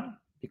is 1.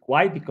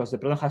 Why? Because the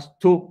proton has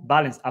 2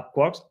 balanced up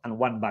quarks and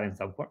 1 balanced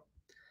down quark.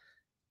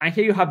 And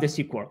here you have the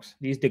C quarks.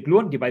 This is the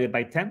gluon divided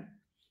by 10.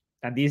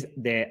 And this is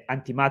the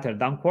antimatter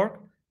down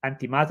quark,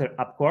 antimatter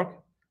up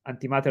quark,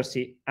 antimatter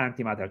C, and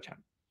antimatter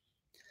channel.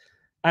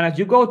 And as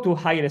you go to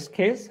higher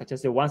scales, such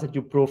as the ones that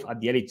you prove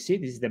at the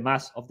LHC, this is the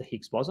mass of the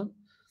Higgs boson,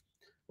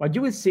 what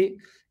you will see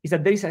is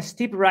that there is a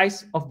steep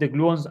rise of the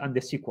gluons and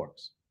the C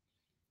quarks.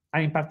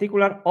 And in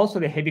particular, also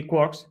the heavy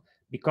quarks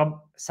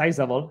become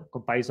sizable in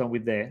comparison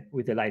with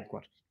the light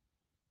quarks.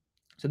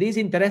 So this is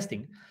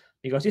interesting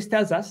because this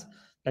tells us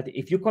that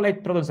if you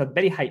collect protons at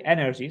very high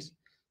energies,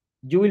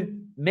 you will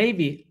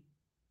maybe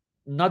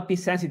not be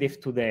sensitive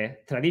to the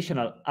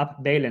traditional up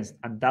valence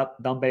and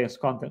down valence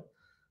content,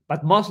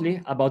 but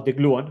mostly about the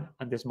gluon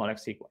and the small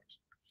x quarks.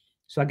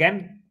 So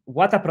again,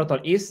 what a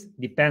proton is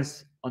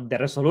depends on the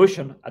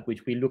resolution at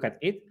which we look at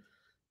it.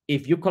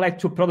 If you collide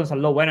 2 protons at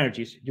low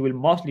energies, you will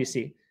mostly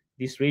see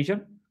this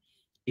region.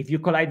 If you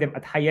collide them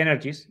at high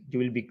energies, you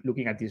will be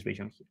looking at this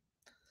region here.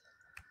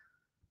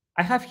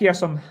 I have here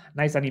some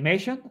nice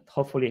animation that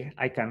hopefully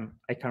I can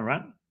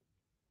run,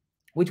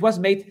 which was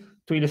made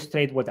to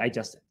illustrate what I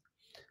just said.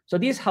 So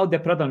this is how the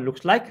proton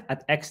looks like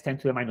at x 10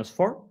 to the minus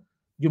 4.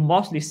 You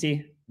mostly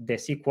see the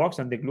C quarks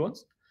and the gluons.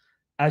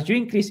 As you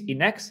increase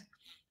in x,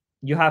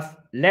 you have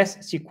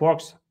less C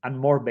quarks and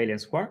more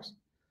valence quarks.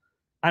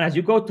 And as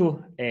you go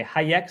to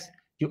high x,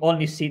 you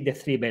only see the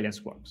 3 valence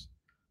quarks.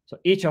 So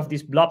each of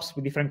these blobs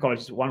with different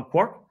colors is one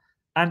quark,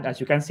 and as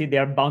you can see, they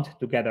are bound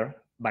together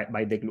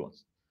by the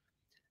gluons.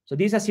 So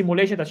this is a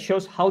simulation that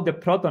shows how the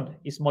proton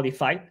is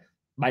modified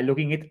by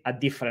looking at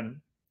different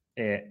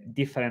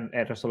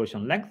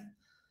resolution length.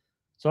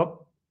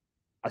 So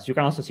as you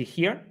can also see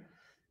here,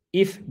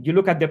 if you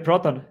look at the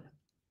proton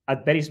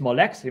at very small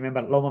x,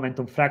 remember low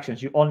momentum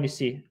fractions, you only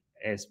see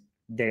as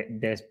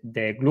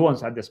the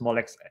gluons at the small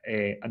x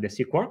and the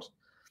c quarks.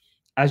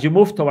 As you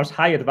move towards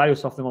higher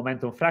values of the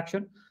momentum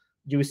fraction,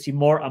 you will see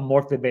more and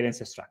more the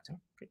valence structure.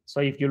 Okay? So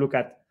if you look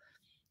at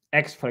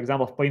x, for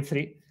example, of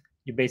 0.3,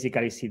 you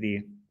basically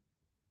see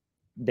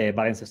the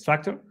valence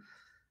structure.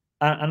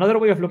 Another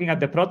way of looking at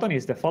the proton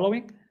is the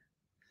following.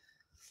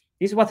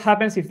 This is what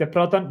happens if the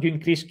proton, you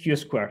increase q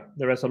squared,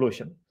 the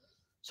resolution.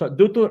 So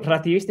due to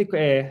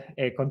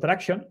relativistic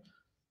contraction,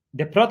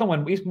 the proton,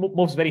 when it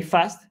moves very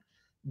fast,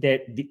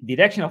 the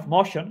direction of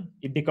motion,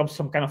 it becomes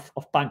some kind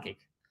of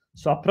pancake.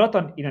 So a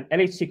proton in an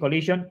LHC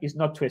collision is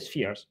not two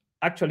spheres.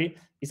 Actually,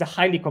 it's a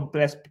highly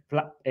complex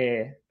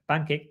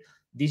pancake.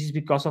 This is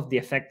because of the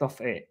effect of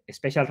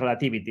special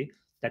relativity.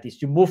 That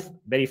is, you move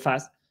very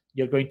fast,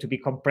 you're going to be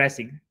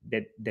compressing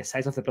the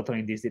size of the proton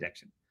in this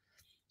direction.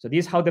 So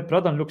this is how the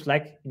proton looks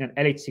like in an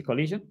LHC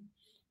collision.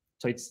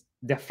 So it's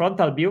the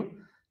frontal view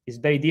is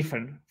very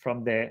different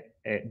from the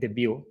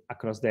view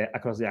across the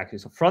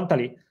axis. So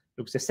frontally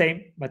looks the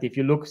same, but if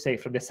you look, say,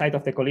 from the side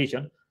of the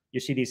collision, you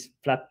see this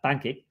flat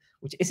pancake,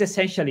 which is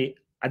essentially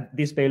at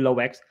this very low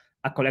x,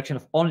 a collection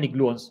of only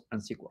gluons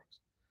and c quarks.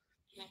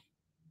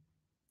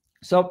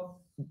 So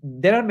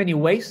there are many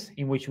ways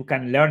in which you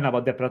can learn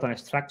about the proton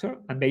structure,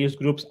 and various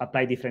groups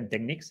apply different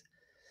techniques.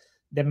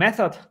 The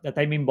method that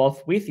I'm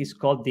involved with is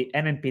called the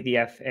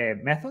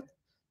NNPDF method.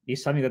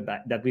 It's something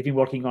that we've been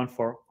working on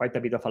for quite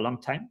a bit of a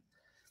long time.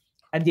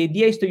 And the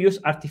idea is to use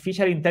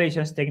artificial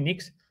intelligence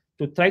techniques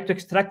to try to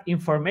extract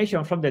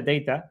information from the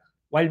data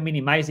while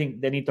minimizing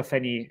the need of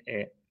any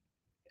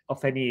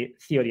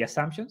theory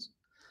assumptions.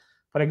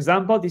 For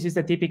example, this is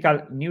the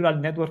typical neural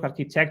network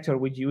architecture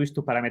we use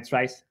to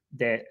parameterize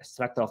the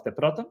structure of the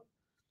proton.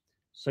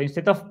 So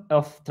instead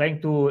of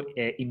trying to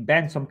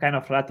invent some kind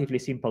of relatively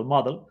simple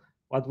model,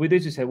 what we do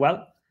is we say,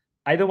 well,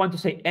 I don't want to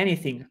say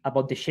anything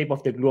about the shape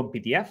of the gluon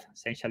PDF,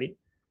 essentially.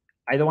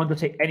 I don't want to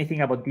say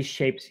anything about these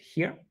shapes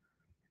here.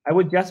 I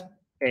would just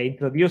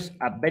introduce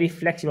a very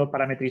flexible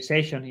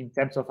parameterization in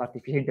terms of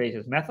artificial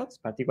intelligence methods,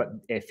 particularly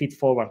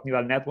feed-forward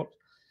neural networks,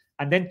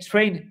 and then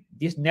train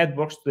these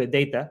networks to the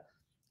data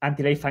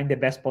until I find the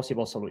best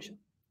possible solution.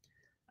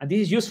 And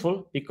this is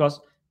useful because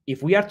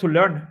if we are to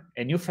learn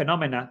a new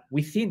phenomena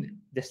within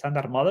the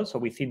standard model, so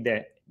within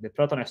the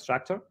proton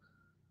structure,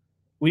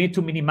 we need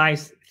to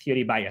minimize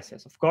theory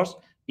biases. Of course,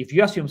 if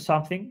you assume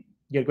something,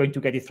 you're going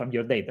to get it from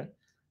your data.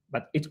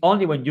 But it's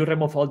only when you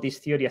remove all these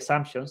theory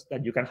assumptions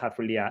that you can have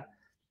really a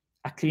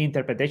clean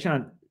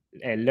interpretation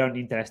and learn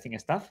interesting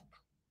stuff.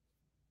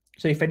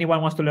 So if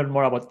anyone wants to learn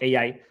more about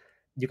AI,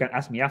 you can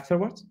ask me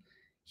afterwards.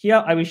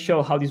 Here, I will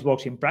show how this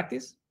works in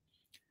practice.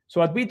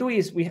 So what we do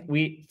is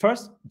we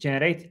first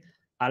generate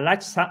a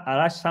large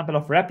sample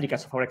of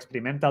replicas of our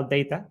experimental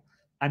data,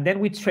 and then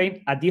we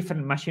train a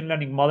different machine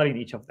learning model in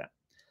each of them.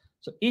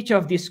 So each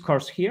of these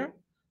scores here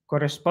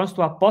corresponds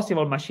to a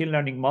possible machine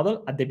learning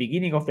model at the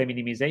beginning of the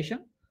minimization.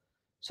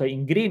 So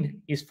in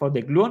green is for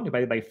the gluon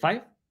divided by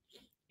 5.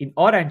 In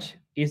orange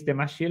is the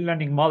machine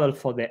learning model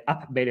for the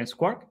up valence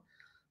quark.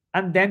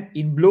 And then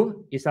in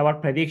blue is our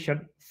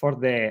prediction for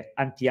the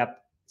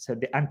anti-up, so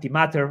the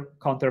antimatter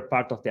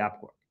counterpart of the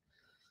up quark.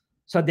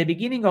 So at the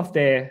beginning of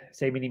the,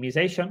 say,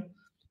 minimization,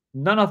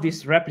 none of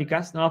these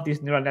replicas, none of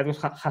these neural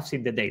networks have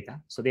seen the data.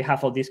 So they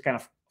have all these kind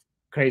of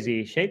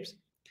crazy shapes.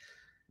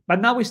 But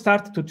now we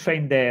start to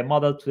train the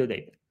model to the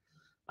data.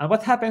 And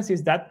what happens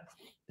is that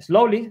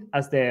slowly,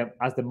 as the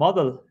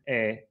model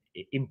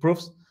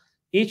improves,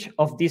 each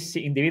of these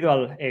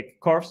individual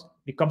curves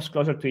becomes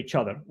closer to each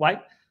other. Why?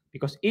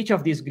 Because each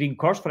of these green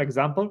curves, for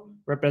example,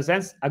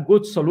 represents a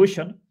good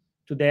solution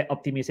to the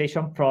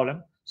optimization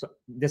problem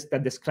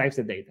that describes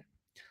the data.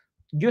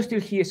 You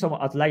still hear some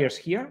outliers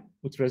here,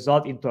 which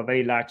result into a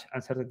very large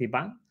uncertainty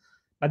band.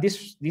 But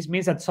this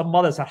means that some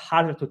models are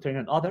harder to train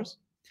than others.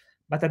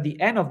 But at the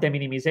end of the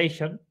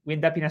minimization, we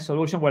end up in a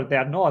solution where there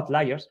are no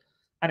outliers,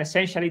 and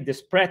essentially the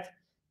spread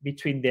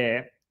between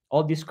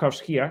all these curves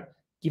here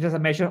gives us a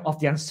measure of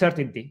the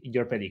uncertainty in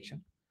your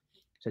prediction.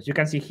 So as you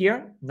can see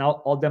here,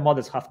 now all the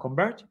models have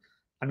converged,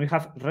 and we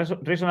have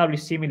reasonably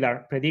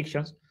similar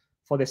predictions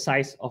for the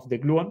size of the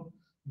gluon,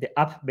 the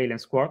up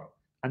valence quark,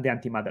 and the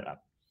antimatter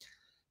up.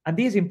 And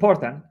this is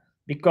important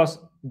because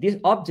these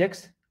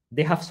objects,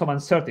 they have some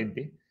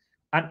uncertainty,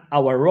 and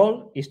our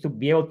role is to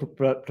be able to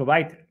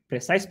provide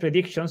precise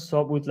predictions.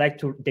 So we'd like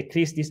to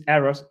decrease these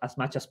errors as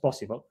much as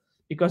possible,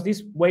 because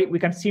this way we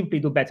can simply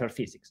do better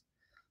physics.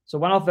 So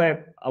one of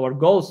our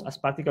goals as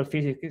particle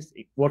physicists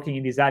working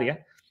in this area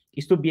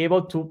is to be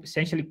able to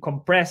essentially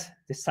compress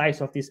the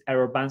size of these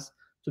error bands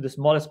to the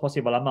smallest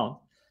possible amount,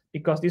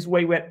 because this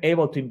way we're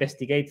able to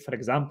investigate, for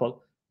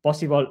example,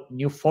 possible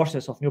new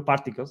forces of new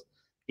particles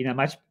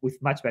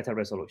with much better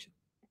resolution.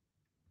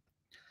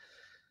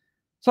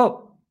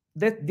 So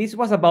this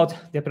was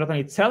about the proton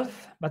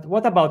itself, but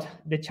what about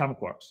the charm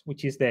quarks,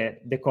 which is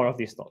the core of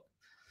this talk?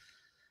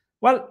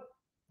 Well,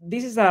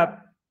 this is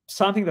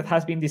something that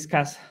has been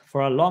discussed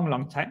for a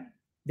long time,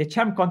 the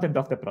charm content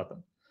of the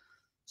proton.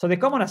 So the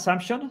common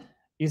assumption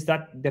is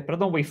that the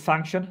proton wave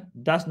function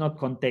does not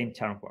contain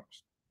charm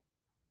quarks.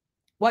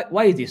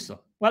 Why is this so?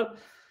 Well,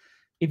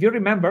 if you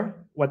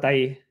remember what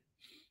I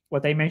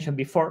mentioned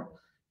before,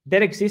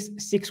 there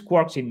exist 6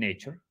 quarks in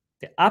nature: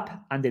 the up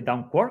and the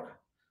down quark,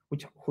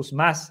 whose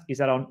mass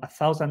is around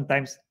 1,000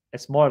 times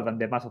smaller than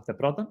the mass of the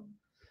proton.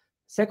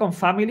 Second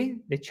family,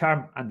 the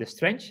charm and the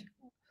strange.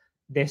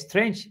 The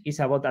strange is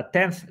about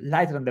 1/10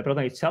 lighter than the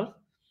proton itself,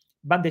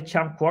 but the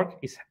charm quark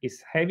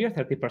is heavier,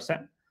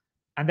 30%,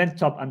 and then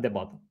top and the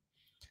bottom.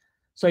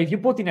 So if you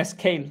put in a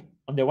scale,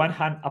 on the one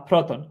hand, a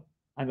proton,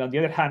 and on the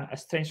other hand, a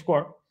strange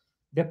quark,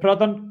 the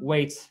proton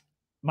weighs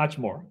much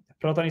more. The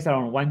proton is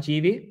around 1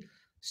 GeV,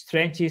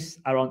 strange is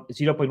around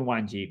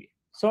 0.1 GeV.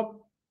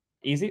 So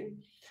easy.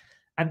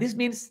 And this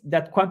means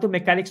that quantum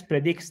mechanics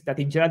predicts that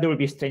in general there will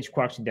be strange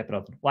quarks in the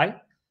proton.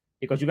 Why?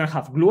 Because you're going to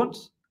have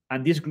gluons,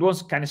 and these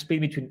gluons can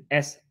split between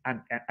S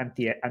and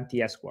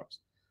TS quarks.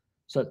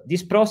 So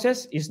this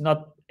process is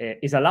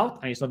allowed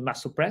and is not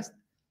mass suppressed.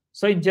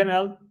 So in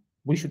general,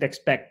 we should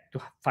expect to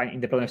find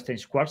in the proton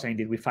strange quarks, and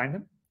indeed we find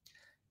them,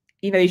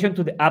 in addition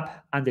to the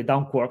up and the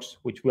down quarks,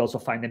 which we also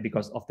find them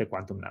because of the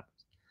quantum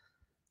numbers.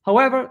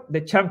 However,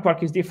 the charm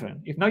quark is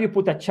different. If now you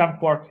put a charm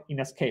quark in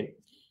a scale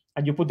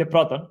and you put the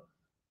proton,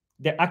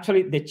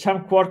 actually the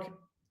charm quark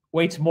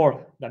weighs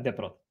more than the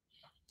proton.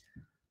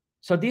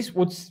 So this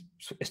would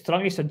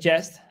strongly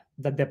suggest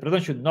that the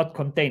proton should not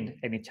contain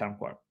any charm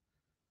quark,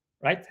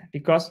 right?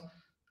 Because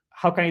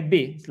how can it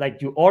be? It's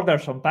like you order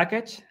some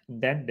package,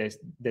 and then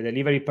the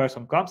delivery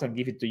person comes and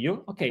gives it to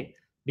you. Okay,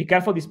 be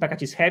careful, this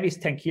package is heavy, it's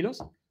 10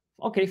 kilos.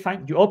 Okay,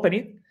 fine. You open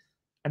it,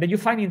 and then you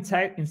find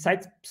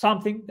inside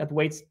something that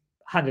weighs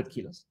 100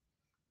 kilos.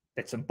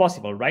 That's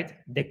impossible, right?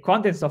 The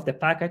contents of the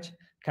package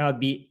cannot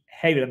be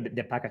heavier than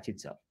the package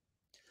itself.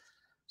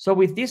 So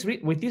with this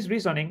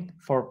reasoning,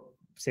 for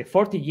say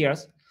 40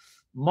 years,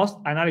 most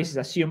analyses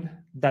assume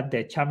that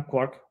the charm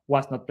quark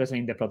was not present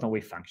in the proton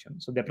wave function.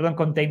 So the proton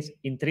contains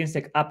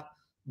intrinsic up,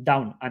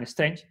 down, and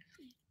strange,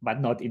 but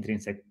not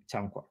intrinsic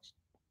charm quarks.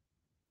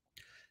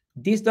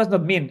 This does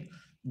not mean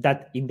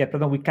that in the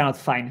proton we cannot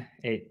find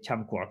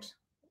charm quarks,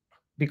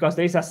 because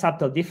there is a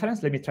subtle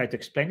difference. Let me try to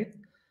explain it.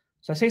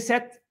 So as I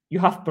said, you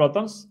have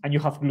protons and you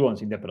have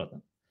gluons in the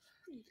proton.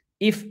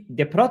 If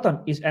the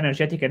proton is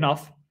energetic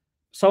enough,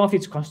 some of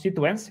its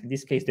constituents, in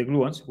this case the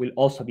gluons, will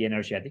also be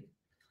energetic.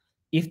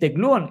 If the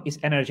gluon is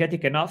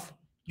energetic enough,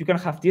 you can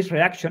have this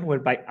reaction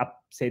whereby,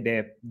 say,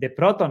 the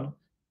proton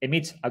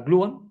emits a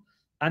gluon,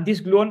 and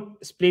this gluon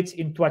splits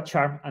into a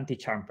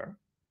charm-anti-charm pair.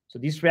 So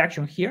this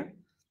reaction here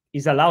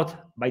is allowed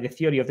by the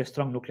theory of the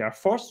strong nuclear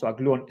force, so a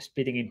gluon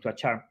splitting into a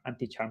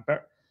charm-anti-charm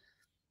pair.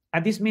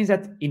 And this means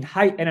that in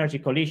high energy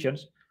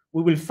collisions,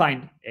 we will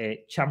find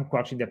charm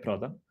quarks in the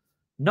proton,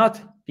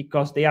 not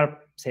because they are,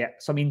 say,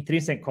 some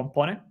intrinsic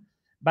component,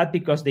 but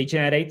because they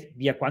generate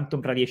via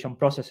quantum radiation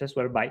processes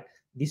whereby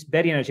this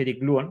very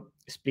energetic gluon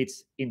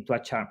splits into a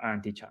charm and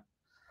anti-charm.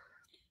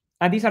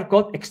 And these are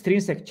called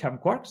extrinsic charm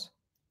quarks.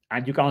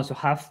 And you can also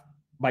have,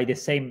 by the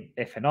same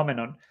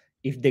phenomenon,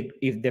 if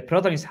the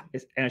proton is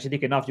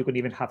energetic enough, you can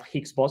even have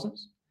Higgs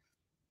bosons.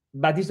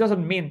 But this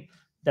doesn't mean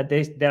that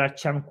there are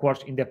charm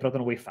quarks in the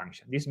proton wave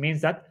function. This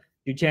means that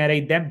you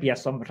generate them via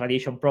some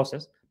radiation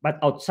process, but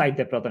outside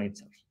the proton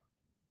itself.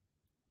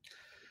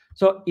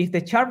 So if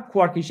the charm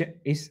quark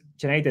is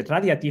generated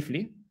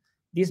radiatively,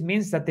 this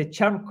means that the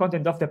charm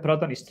content of the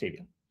proton is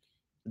trivial.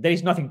 There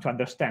is nothing to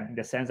understand, in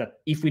the sense that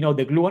if we know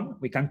the gluon,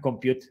 we can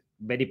compute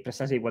very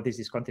precisely what is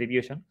this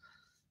contribution,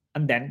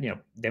 and then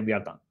we are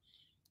done.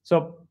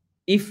 So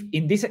if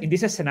in this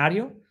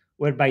scenario,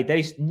 whereby there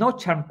is no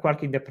charm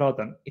quark in the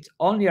proton, it's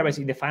only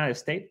arising in the final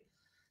state,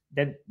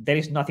 then there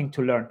is nothing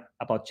to learn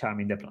about charm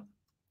in the proton.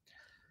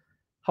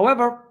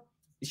 However,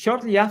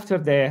 shortly after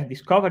the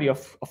discovery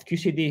of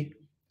QCD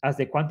as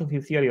the quantum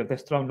field theory of the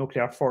strong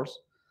nuclear force,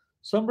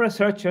 some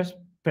researchers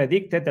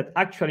predicted that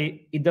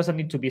actually it doesn't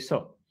need to be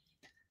so,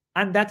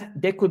 and that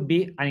there could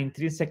be an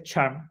intrinsic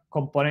charm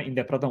component in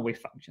the proton wave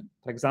function.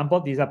 For example,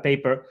 this is a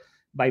paper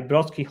by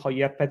Brodsky,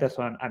 Hoyer,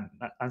 Peterson,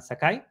 and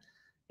Sakai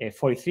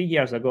 43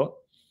 years ago,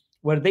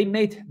 where they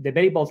made the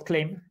very bold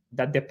claim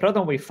that the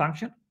proton wave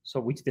function, so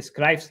which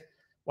describes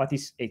what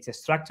is its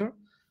structure,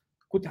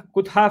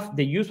 could have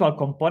the usual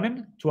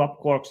component, 2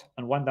 up quarks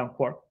and 1 down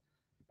quark,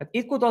 but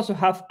it could also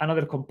have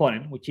another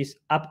component, which is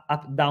up,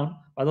 up, down,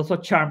 but also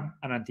charm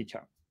and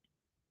anti-charm.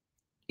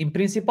 In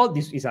principle,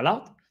 this is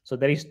allowed. So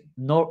there is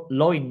no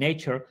law in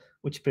nature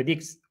which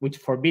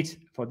forbids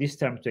for this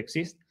term to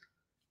exist.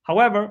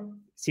 However,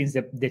 since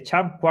the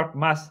charm quark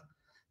mass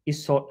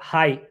is so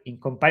high in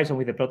comparison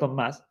with the proton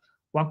mass,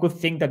 one could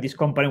think that this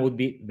component would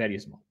be very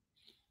small.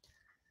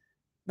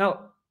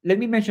 Now, let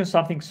me mention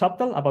something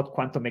subtle about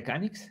quantum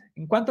mechanics.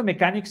 In quantum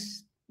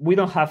mechanics, we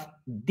don't have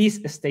this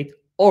state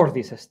or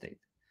this state.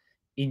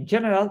 in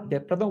general, the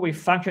proton wave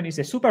function is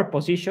a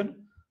superposition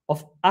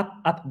of up,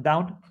 up,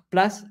 down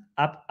plus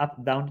up,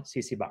 up, down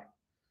CC bar.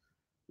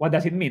 What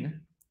does it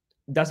mean?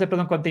 Does the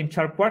proton contain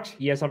charged quarks?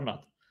 Yes or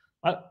not?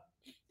 Well,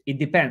 it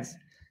depends.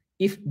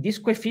 If this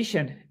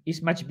coefficient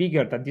is much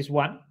bigger than this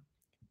one,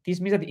 this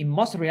means that in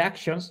most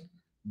reactions,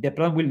 the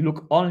proton will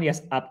look only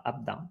as up,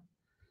 up, down.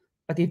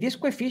 But if this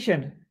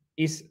coefficient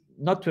is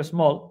not too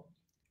small,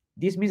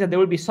 this means that there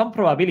will be some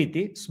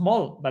probability,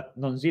 small but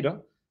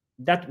non-zero,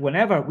 that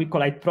whenever we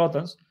collide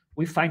protons,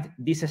 we find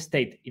this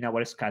state in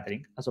our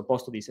scattering as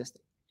opposed to this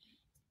state.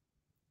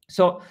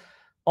 So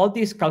all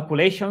these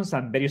calculations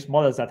and various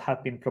models that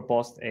have been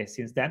proposed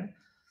since then,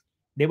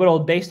 they were all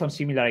based on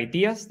similar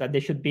ideas that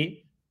there should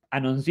be a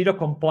non-zero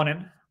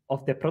component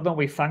of the proton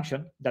wave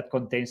function that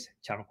contains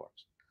charm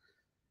quarks.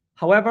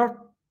 However,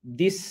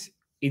 this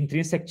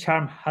intrinsic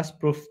charm has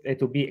proved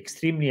to be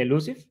extremely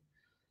elusive,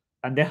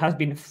 and there has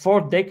been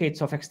 4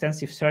 decades of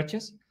extensive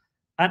searches,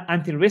 and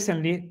until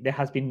recently, there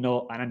has been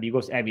no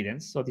unambiguous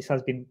evidence. So this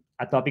has been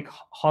a topic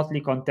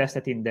hotly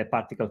contested in the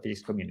particle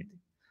physics community.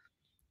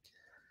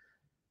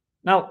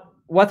 Now,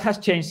 what has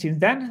changed since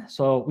then?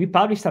 So we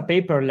published a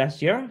paper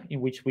last year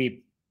in which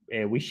we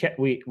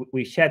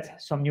shed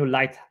some new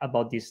light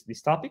about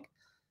this topic.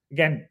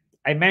 Again,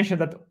 I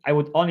mentioned that I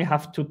would only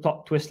have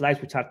two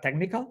slides which are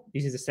technical.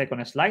 This is the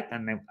second slide,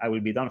 and then I will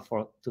be done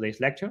for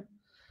today's lecture.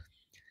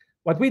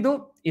 What we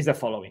do is the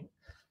following.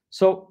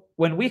 So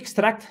when we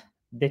extract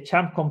the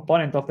charm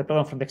component of the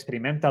proton from the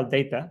experimental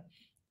data,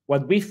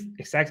 what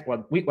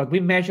we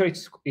measure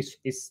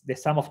is the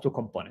sum of 2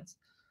 components.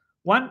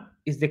 One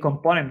is the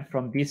component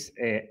from this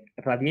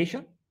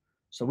radiation.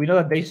 So we know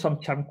that there is some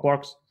charm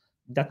quarks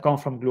that come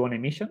from gluon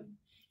emission.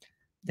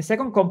 The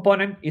second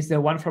component is the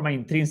one from an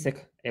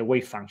intrinsic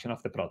wave function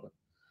of the proton.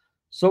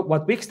 So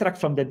what we extract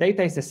from the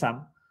data is the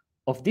sum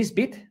of this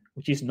bit,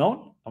 which is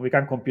known, and we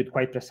can compute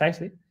quite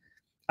precisely,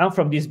 and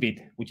from this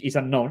bit, which is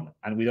unknown,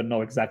 and we don't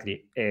know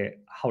exactly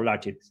how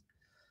large it is.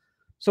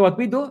 So what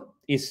we do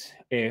is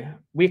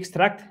we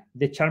extract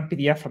the charm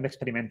PDF from the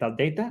experimental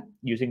data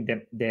using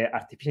the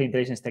artificial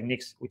intelligence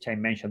techniques, which I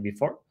mentioned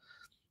before.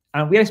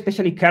 And we are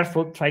especially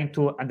careful trying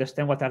to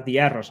understand what are the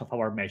errors of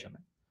our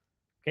measurement.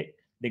 Okay,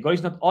 the goal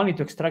is not only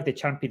to extract the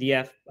charm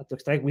PDF, but to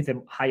extract with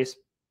the highest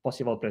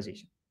possible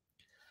precision.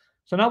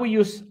 So now we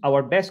use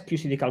our best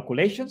QCD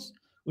calculations.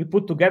 We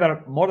put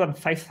together more than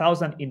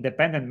 5,000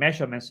 independent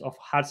measurements of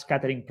hard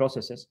scattering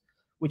processes,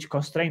 which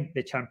constrain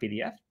the charm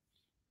PDF.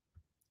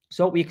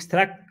 So we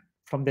extract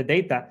from the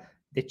data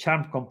the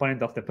charm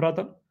component of the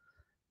proton,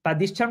 but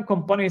this charm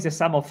component is the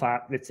sum of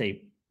a, let's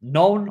say,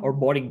 known or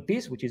boring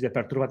piece, which is the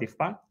perturbative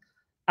part,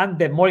 and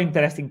the more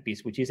interesting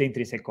piece, which is the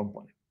intrinsic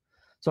component.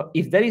 So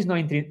if there is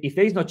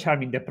no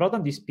charm in the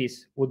proton, this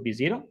piece would be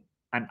 0,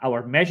 and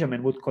our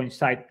measurement would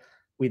coincide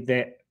with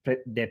the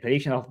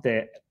prediction of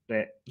the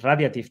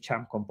radiative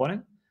charm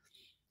component.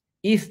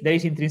 If there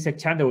is intrinsic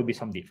charm, there will be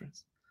some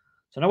difference.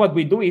 So now what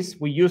we do is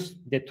we use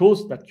the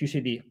tools that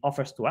QCD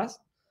offers to us,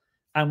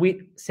 and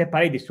we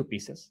separate these 2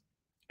 pieces.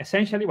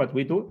 Essentially, what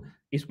we do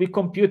is we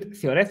compute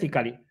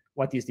theoretically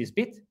what is this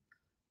bit,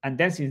 and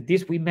then since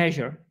this we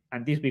measure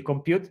and this we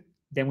compute,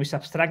 then we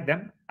subtract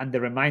them, and the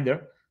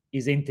remainder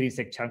is the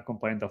intrinsic charm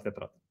component of the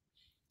proton.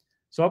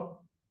 So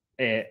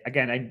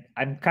again,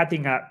 I'm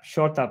cutting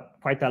short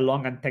quite a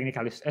long and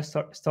technical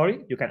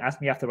story. You can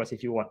ask me afterwards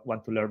if you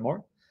want to learn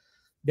more.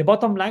 The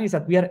bottom line is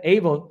that we are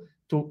able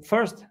to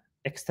first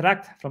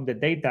extract from the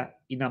data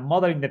in a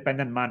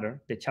model-independent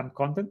manner the charm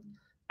content,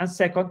 and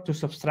second, to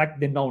subtract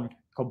the known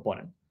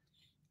component.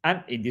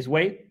 And in this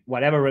way,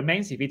 whatever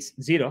remains, if it's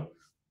 0,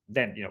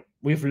 then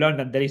we've learned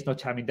that there is no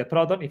charm in the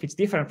proton. If it's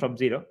different from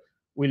 0,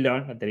 we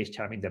learn that there is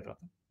charm in the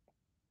proton.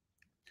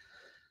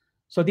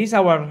 So this is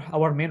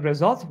our main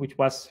result, which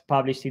was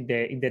published in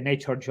the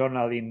Nature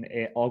journal in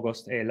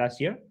August last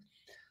year.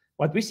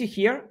 What we see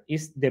here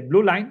is the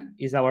blue line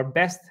is our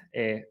best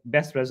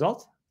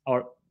result,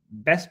 our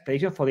best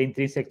prediction for the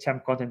intrinsic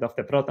charm content of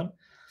the proton.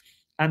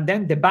 And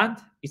then the band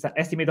is an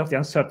estimate of the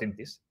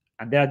uncertainties.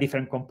 And there are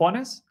different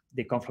components.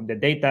 They come from the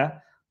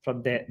data,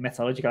 from the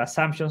methodological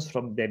assumptions,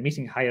 from the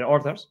missing higher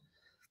orders.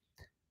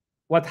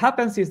 What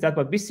happens is that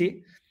what we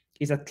see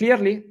is that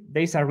clearly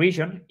there is a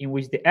region in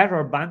which the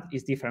error band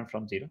is different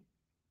from 0.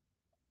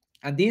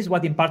 And this is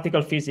what in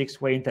particle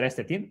physics we're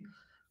interested in.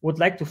 Would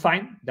like to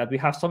find that we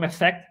have some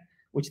effect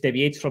which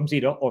deviates from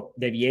 0 or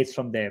deviates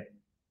from the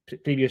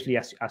previously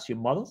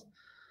assumed models.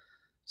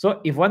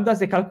 So if one does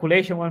the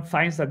calculation, one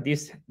finds that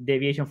this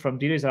deviation from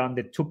 0 is around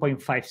the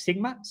 2.5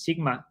 sigma.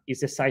 Sigma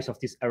is the size of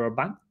this error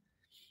band.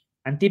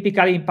 And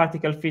typically in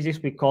particle physics,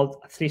 we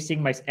call 3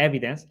 sigma is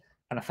evidence,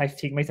 and a 5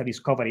 sigma is a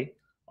discovery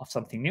of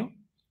something new.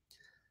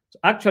 So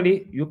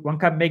actually, one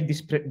can make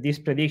this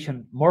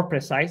prediction more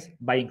precise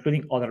by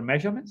including other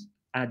measurements.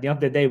 And at the end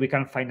of the day, we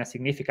can find a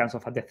significance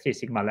of at the 3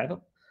 sigma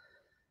level.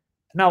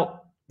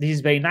 Now, this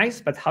is very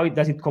nice, but how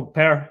does it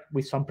compare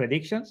with some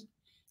predictions?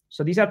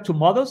 So these are 2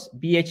 models.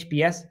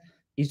 BHPS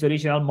is the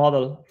original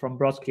model from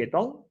Brodsky et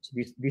al. So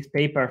this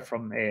paper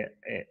from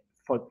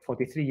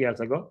 43 years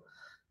ago.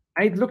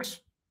 And it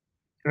looks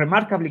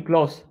remarkably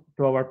close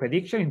to our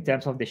prediction in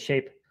terms of the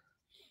shape.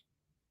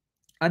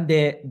 And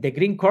the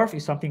green curve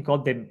is something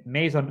called the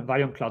Mason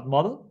Variant Cloud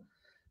model,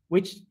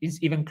 which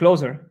is even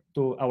closer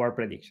to our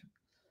prediction.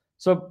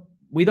 So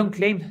we don't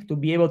claim to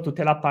be able to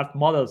tell apart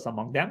models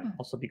among them,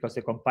 also because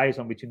the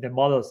comparison between the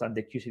models and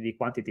the QCD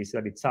quantity is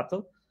a bit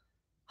subtle.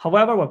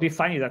 However, what we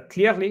find is that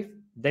clearly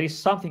there is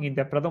something in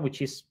the proton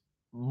which is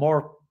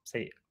more,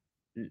 say,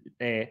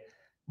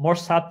 more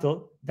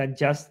subtle than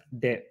just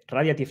the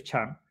radiative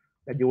charm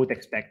that you would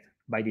expect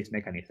by these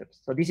mechanisms.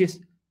 So this is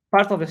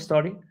part of the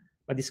story,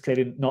 but it's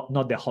clearly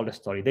not the whole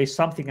story. There is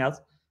something else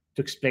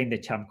to explain the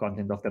charm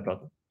content of the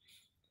proton.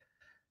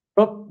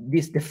 So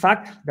the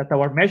fact that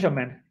our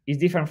measurement is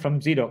different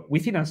from zero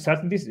within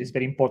uncertainties is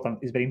very important.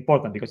 Is very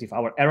important because if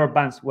our error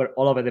bands were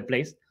all over the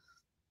place,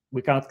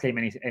 we cannot claim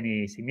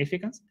any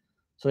significance.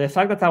 So the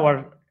fact that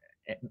our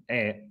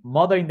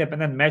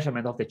model-independent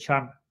measurement of the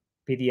charm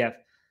PDF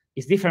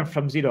is different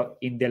from zero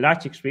in the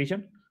large X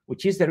region,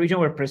 which is the region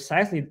where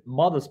precisely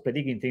models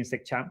predict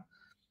intrinsic charm,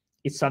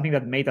 it's something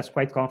that made us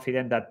quite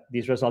confident that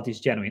this result is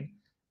genuine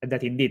and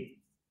that indeed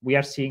we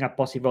are seeing a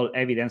possible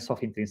evidence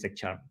of intrinsic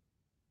charm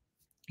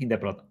in the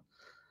proton.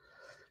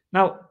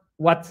 Now,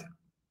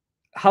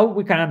 how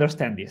we can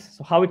understand this?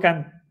 So how we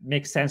can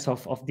make sense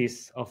of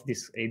this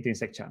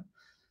intrinsic charm?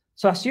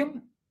 So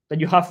assume that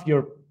you have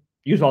your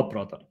usual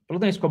proton.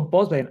 Proton is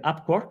composed by an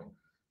up quark,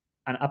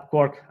 and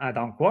a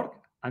down quark,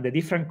 and the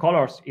different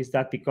colors is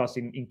that because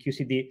in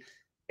QCD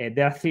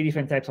there are three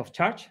different types of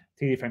charge,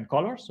 three different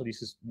colors. So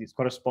this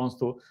corresponds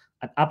to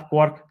an up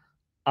quark,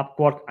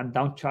 and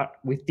down charge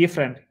with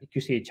different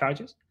QCD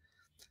charges.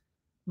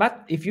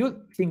 But if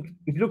you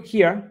look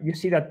here, you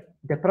see that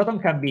the proton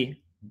can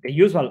be the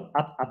usual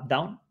up,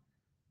 down,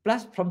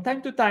 plus from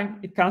time to time,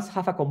 it can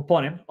have a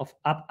component of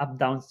up,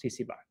 down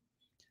CC bar.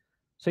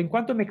 So in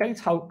quantum mechanics,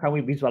 how can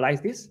we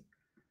visualize this?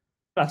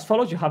 As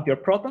follows, you have your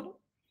proton,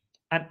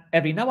 and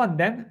every now and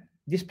then,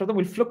 this proton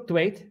will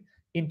fluctuate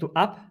into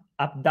up,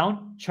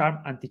 down, charm,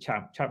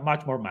 anti-charm,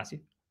 much more massive.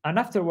 And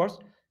afterwards,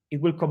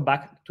 it will come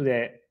back to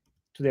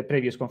the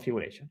previous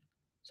configuration.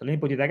 So let me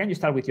put it again. You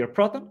start with your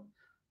proton,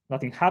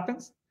 nothing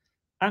happens.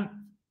 And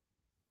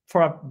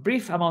for a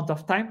brief amount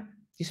of time,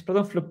 this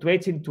proton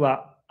fluctuates into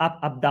a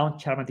up, down,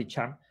 charm,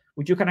 anti-charm,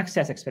 which you can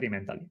access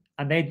experimentally.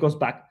 And then it goes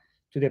back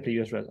to the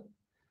previous result.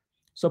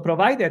 So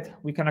provided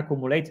we can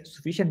accumulate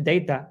sufficient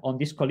data on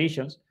these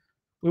collisions,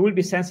 we will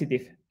be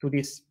sensitive to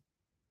this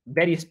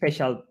very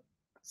special,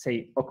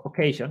 say,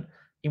 occasion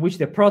in which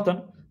the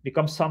proton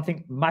becomes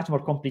something much more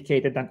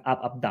complicated than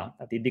up, down.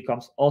 That it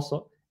becomes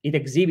also, it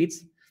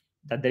exhibits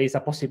that there is a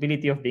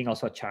possibility of being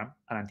also a charm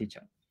and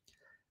anti-charm.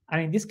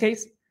 And in this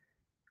case,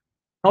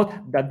 note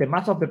that the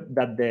mass of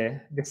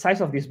the size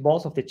of these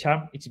balls of the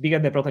charm is bigger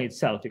than the proton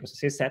itself, because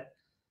as I said,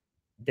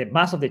 the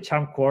mass of the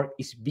charm core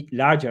is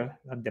larger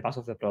than the mass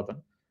of the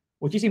proton,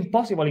 which is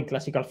impossible in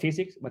classical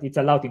physics, but it's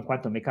allowed in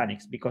quantum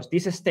mechanics because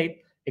this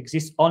state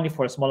exists only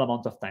for a small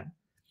amount of time.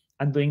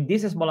 And during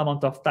this small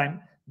amount of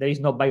time, there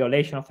is no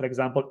violation of, for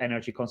example,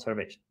 energy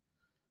conservation.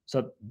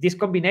 So this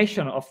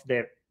combination of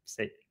the,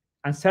 say,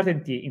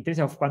 uncertainty in terms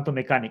of quantum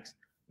mechanics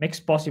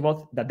makes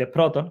possible that the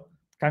proton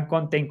can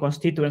contain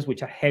constituents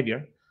which are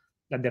heavier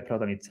than the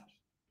proton itself.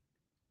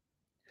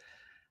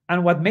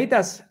 And what made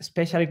us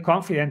especially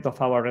confident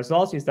of our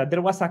results is that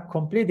there was a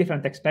completely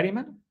different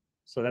experiment,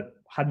 so that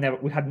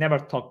we had never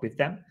talked with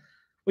them,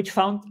 which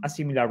found a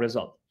similar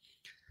result.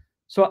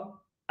 So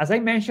as I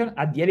mentioned,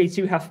 at the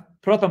LHC, we have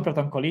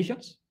proton-proton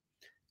collisions.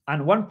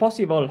 And one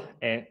possible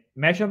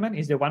measurement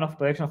is the one of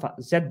projection of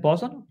a Z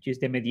boson, which is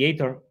the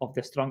mediator of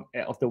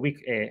the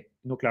weak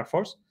nuclear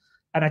force,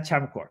 and a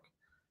charm quark.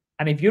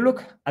 And if you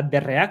look at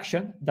the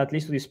reaction that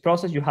leads to this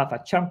process, you have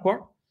a charm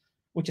quark,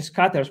 which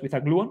scatters with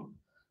a gluon,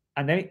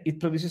 and then it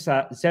produces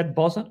a Z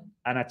boson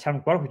and a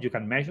charm quark, which you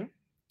can measure.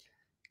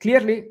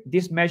 Clearly,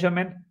 this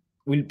measurement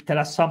will tell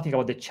us something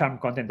about the charm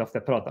content of the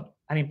proton.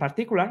 And in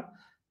particular,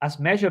 as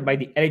measured by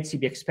the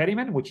LHCb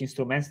experiment, which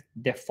instruments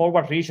the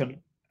forward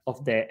region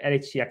of the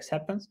LHC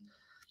acceptance,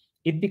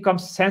 it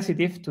becomes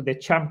sensitive to the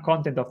charm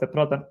content of the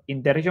proton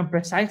in the region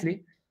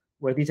precisely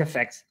where these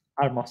effects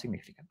are most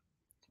significant.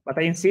 But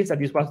I insist that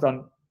this was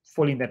done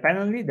fully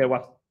independently. There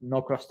was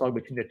no crosstalk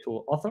between the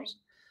two authors.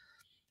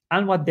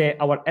 And what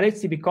our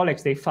LHCb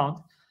colleagues, they found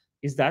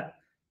is that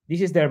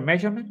this is their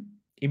measurement.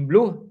 In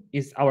blue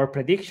is our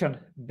prediction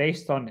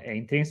based on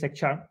intrinsic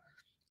charm,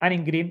 and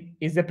in green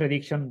is the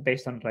prediction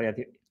based on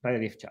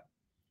radiative charm.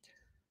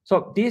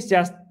 So this is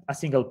just a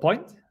single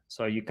point,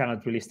 so you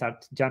cannot really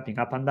start jumping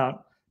up and down,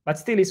 but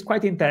still it's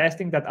quite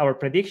interesting that our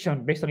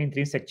prediction based on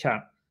intrinsic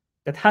charm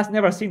that has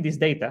never seen this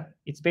data,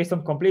 it's based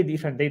on completely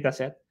different data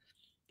set,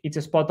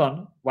 it's spot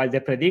on, while the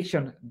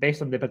prediction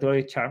based on the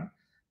radiative charm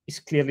is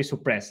clearly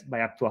suppressed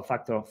by up to a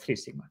factor of 3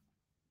 sigma.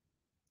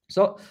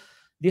 So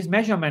this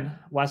measurement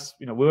was,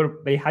 we were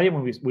very happy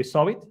when we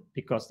saw it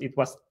because it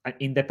was an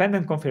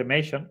independent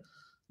confirmation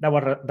that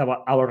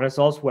our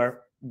results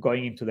were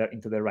going into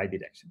the right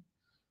direction.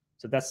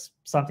 So that's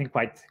something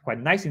quite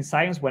nice in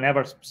science.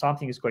 Whenever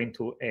something is going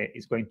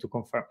to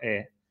confirm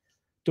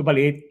to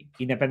validate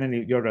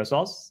independently your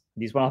results.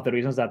 This is one of the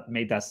reasons that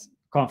made us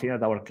confident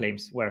that our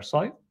claims were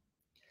solid.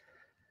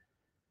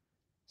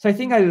 So I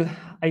think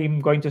I'm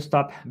going to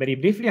stop very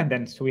briefly, and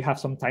then so we have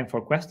some time for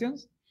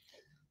questions.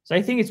 So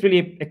I think it's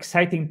really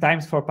exciting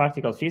times for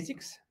particle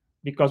physics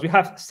because we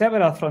have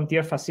several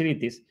frontier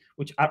facilities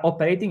which are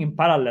operating in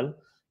parallel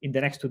in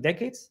the next 2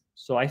 decades.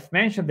 So I've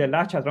mentioned the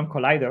Large Hadron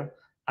Collider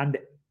and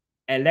the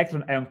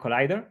Electron-Ion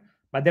Collider,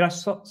 but there are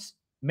so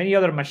many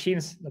other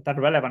machines that are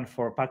relevant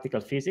for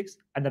particle physics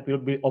and that will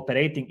be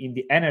operating in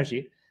the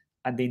energy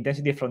and the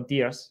intensity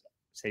frontiers,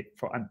 say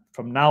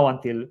from now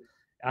until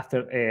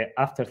after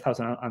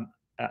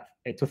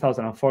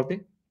 2040.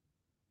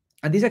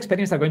 And these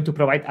experiments are going to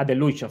provide a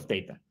deluge of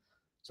data.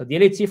 So the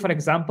LHC, for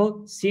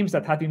example, seems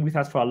that has been with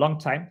us for a long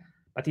time,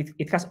 but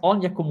it has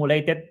only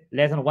accumulated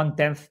less than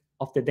 1/10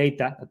 of the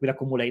data that will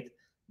accumulate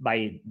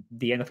by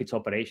the end of its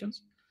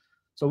operations.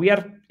 So we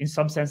are, in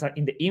some sense,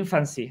 in the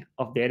infancy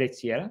of the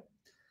LHC era.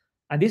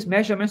 And these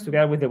measurements,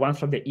 together with the ones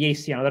from the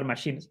EAC and other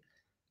machines,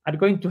 are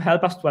going to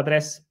help us to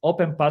address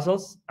open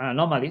puzzles and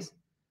anomalies,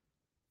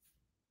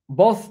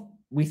 both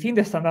within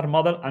the standard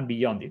model and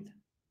beyond it.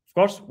 Of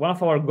course, one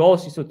of our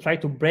goals is to try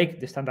to break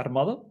the standard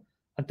model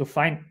and to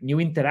find new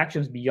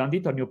interactions beyond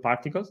it or new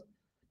particles,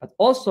 but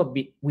also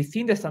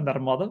within the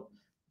standard model,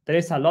 there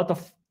is a lot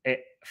of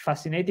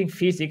fascinating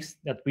physics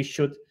that we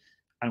should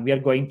and we are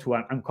going to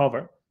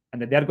uncover,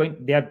 and that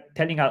they are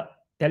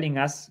telling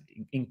us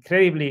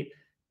incredibly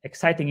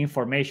exciting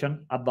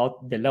information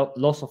about the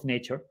laws of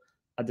nature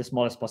at the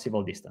smallest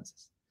possible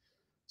distances.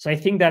 So I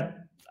think that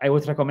I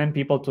would recommend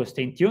people to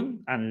stay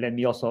tuned, and let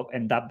me also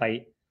end up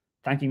by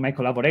thanking my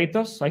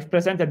collaborators. So I've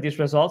presented these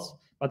results,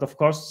 but of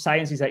course,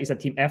 science is a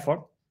team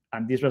effort,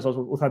 and these results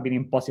would have been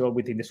impossible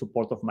within the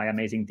support of my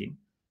amazing team,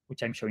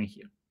 which I'm showing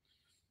here.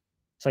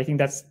 So I think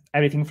that's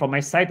everything from my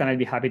side, and I'll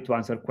be happy to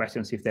answer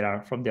questions if there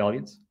are from the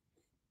audience.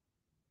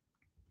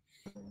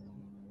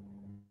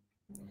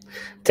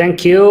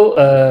 Thank you,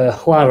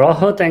 Juan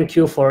Rojo. Thank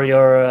you for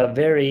your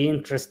very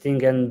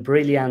interesting and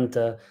brilliant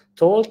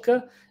talk.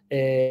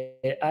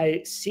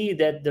 I see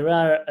that there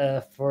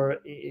are for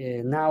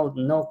now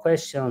no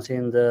questions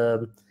in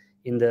the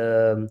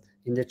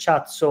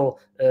chat. So,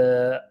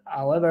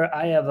 however,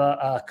 I have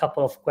a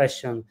couple of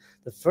questions.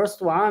 The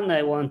first one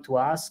I want to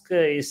ask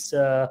is,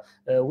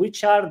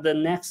 which are the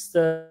next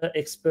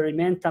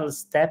experimental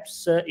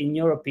steps, in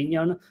your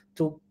opinion,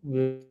 to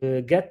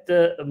get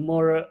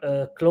more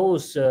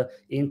close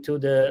into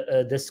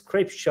the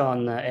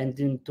description and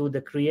into the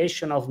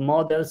creation of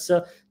models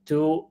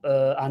to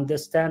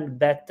understand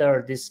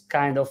better this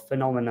kind of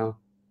phenomena?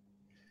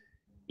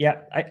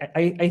 Yeah,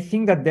 I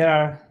think that there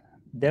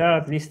are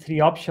at least 3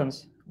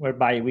 options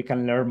whereby we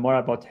can learn more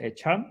about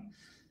charm.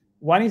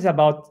 One is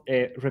about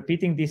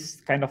repeating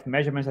this kind of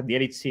measurements at the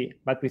LHC,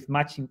 but with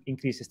much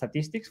increased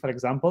statistics. For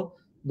example,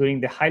 during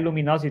the high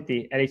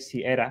luminosity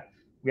LHC era,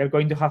 we are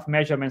going to have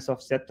measurements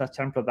of zeta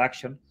charm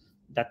production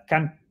that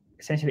can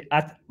essentially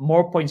add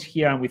more points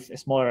here and with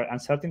smaller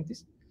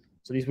uncertainties.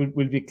 So this will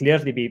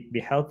clearly be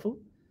helpful.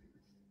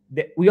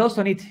 We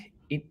also need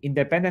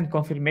independent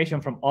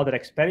confirmation from other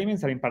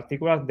experiments, and in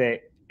particular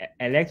the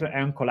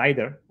Electron-Ion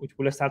Collider, which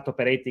will start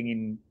operating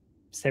in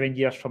 7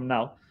 years from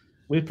now,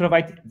 will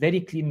provide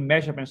very clean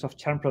measurements of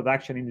charm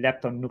production in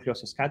lepton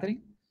nucleus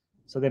scattering.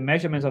 So the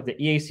measurements of the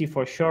EAC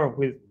for sure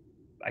will,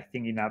 I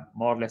think in a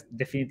more or less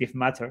definitive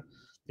matter,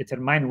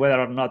 determine whether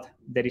or not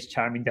there is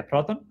charm in the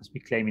proton, as we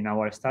claim in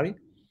our study.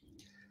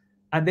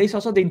 And there is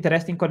also the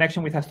interesting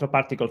connection with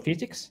astroparticle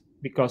physics,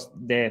 because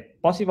the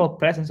possible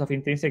presence of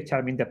intrinsic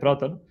charm in the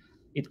proton,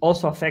 it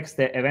also affects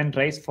the event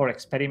rates for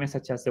experiments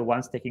such as the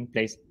ones taking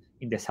place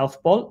in the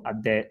South Pole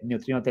at the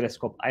Neutrino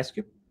Telescope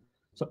IceCube.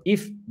 So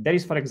if there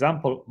is, for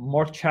example,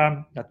 more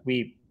charm that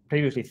we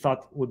previously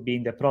thought would be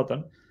in the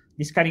proton,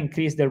 this can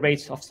increase the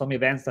rates of some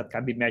events that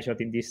can be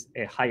measured in these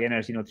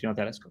high-energy neutrino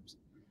telescopes.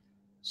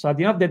 So at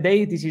the end of the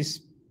day, this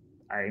is,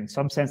 in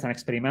some sense, an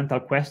experimental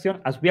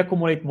question. As we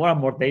accumulate more and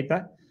more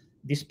data,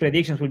 these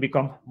predictions will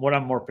become more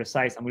and more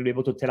precise, and we'll be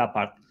able to tell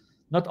apart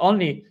not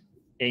only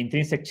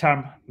intrinsic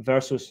charm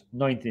versus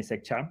no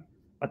intrinsic charm,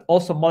 but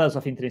also models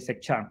of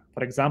intrinsic charm.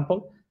 For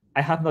example,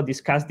 I have not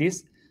discussed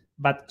this,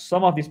 but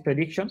some of these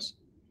predictions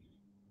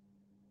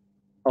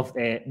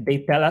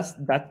they tell us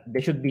that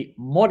there should be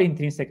more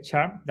intrinsic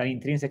charm than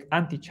intrinsic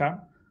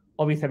anti-charm,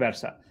 or vice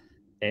versa.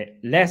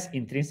 Less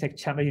intrinsic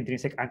charm than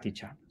intrinsic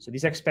anti-charm. So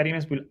these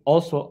experiments will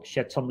also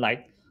shed some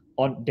light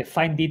on the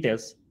fine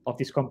details of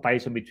this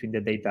comparison between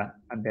the data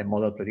and the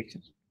model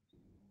predictions.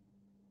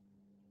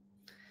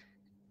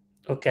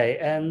 Okay,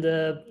 and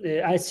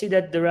I see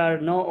that there are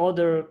no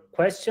other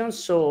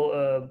questions,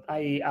 so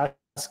I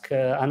ask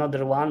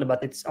another one,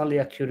 but it's only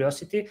a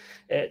curiosity.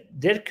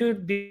 There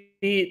could be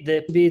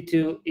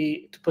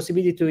the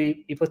possibility to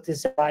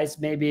hypothesize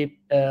maybe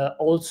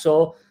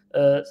also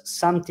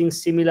something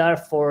similar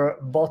for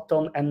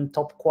bottom and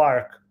top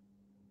quark.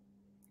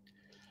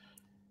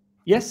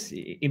 Yes,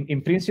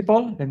 in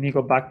principle. Let me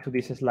go back to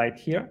this slide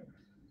here.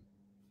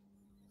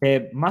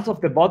 The mass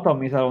of the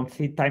bottom is around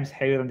 3 times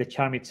heavier than the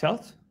charm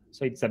itself.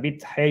 So it's a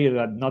bit higher,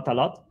 but not a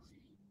lot.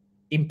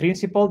 In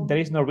principle, there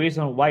is no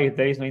reason why if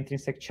there is no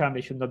intrinsic charm,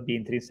 there should not be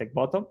intrinsic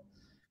bottom.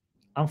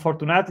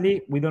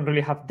 Unfortunately, we don't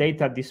really have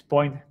data at this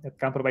point that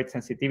can provide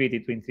sensitivity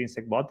to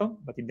intrinsic bottom,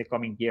 but in the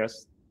coming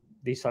years,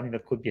 this is something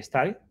that could be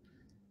studied.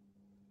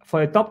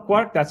 For the top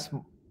quark,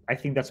 I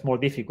think that's more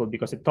difficult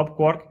because the top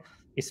quark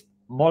is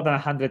more than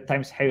 100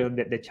 times higher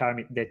than the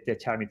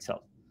charm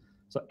itself.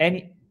 So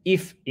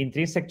if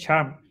intrinsic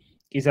charm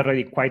is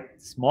already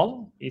quite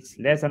small, it's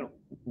less than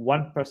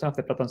 1% of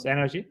the proton's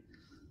energy,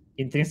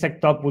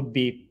 intrinsic top would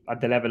be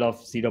at the level of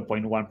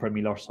 0.1 per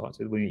mil or so.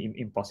 So it would be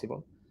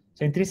impossible.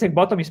 So intrinsic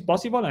bottom is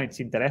possible and it's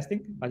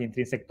interesting, but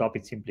intrinsic top,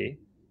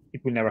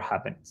 it will never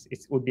happen.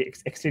 It would be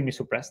extremely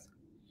suppressed.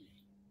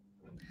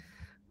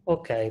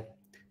 Okay.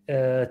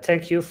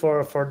 Thank you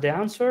for the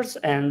answers.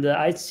 And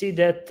I see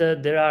that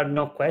there are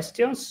no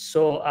questions.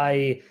 So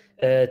I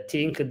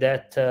think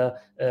that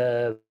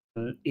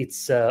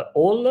it's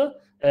all.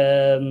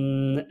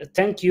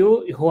 Thank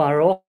you, Juan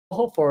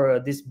Rojo, for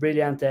this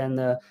brilliant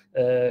and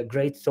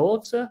great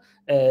thoughts.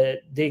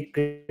 The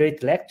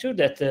great lecture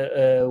that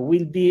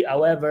will be,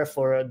 however,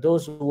 for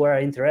those who are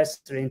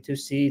interested in to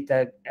see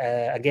it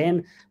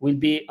again, will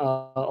be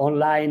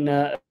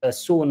online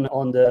soon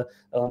on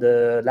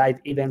the live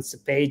events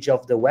page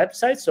of the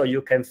website, so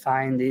you can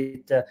find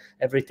it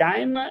every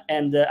time.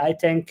 And I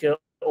thank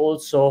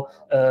also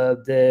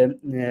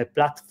the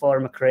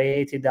platform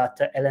created at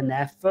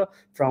LNF,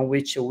 from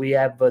which we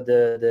have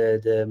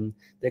the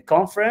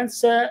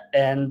conference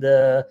and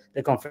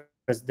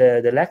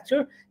the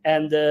lecture,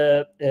 and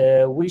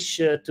wish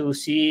to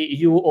see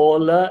you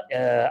all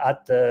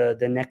at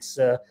the next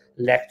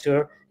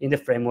lecture in the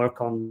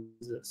framework on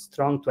the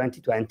Strong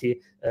 2020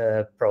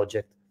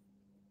 project.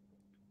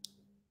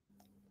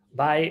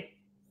 Bye.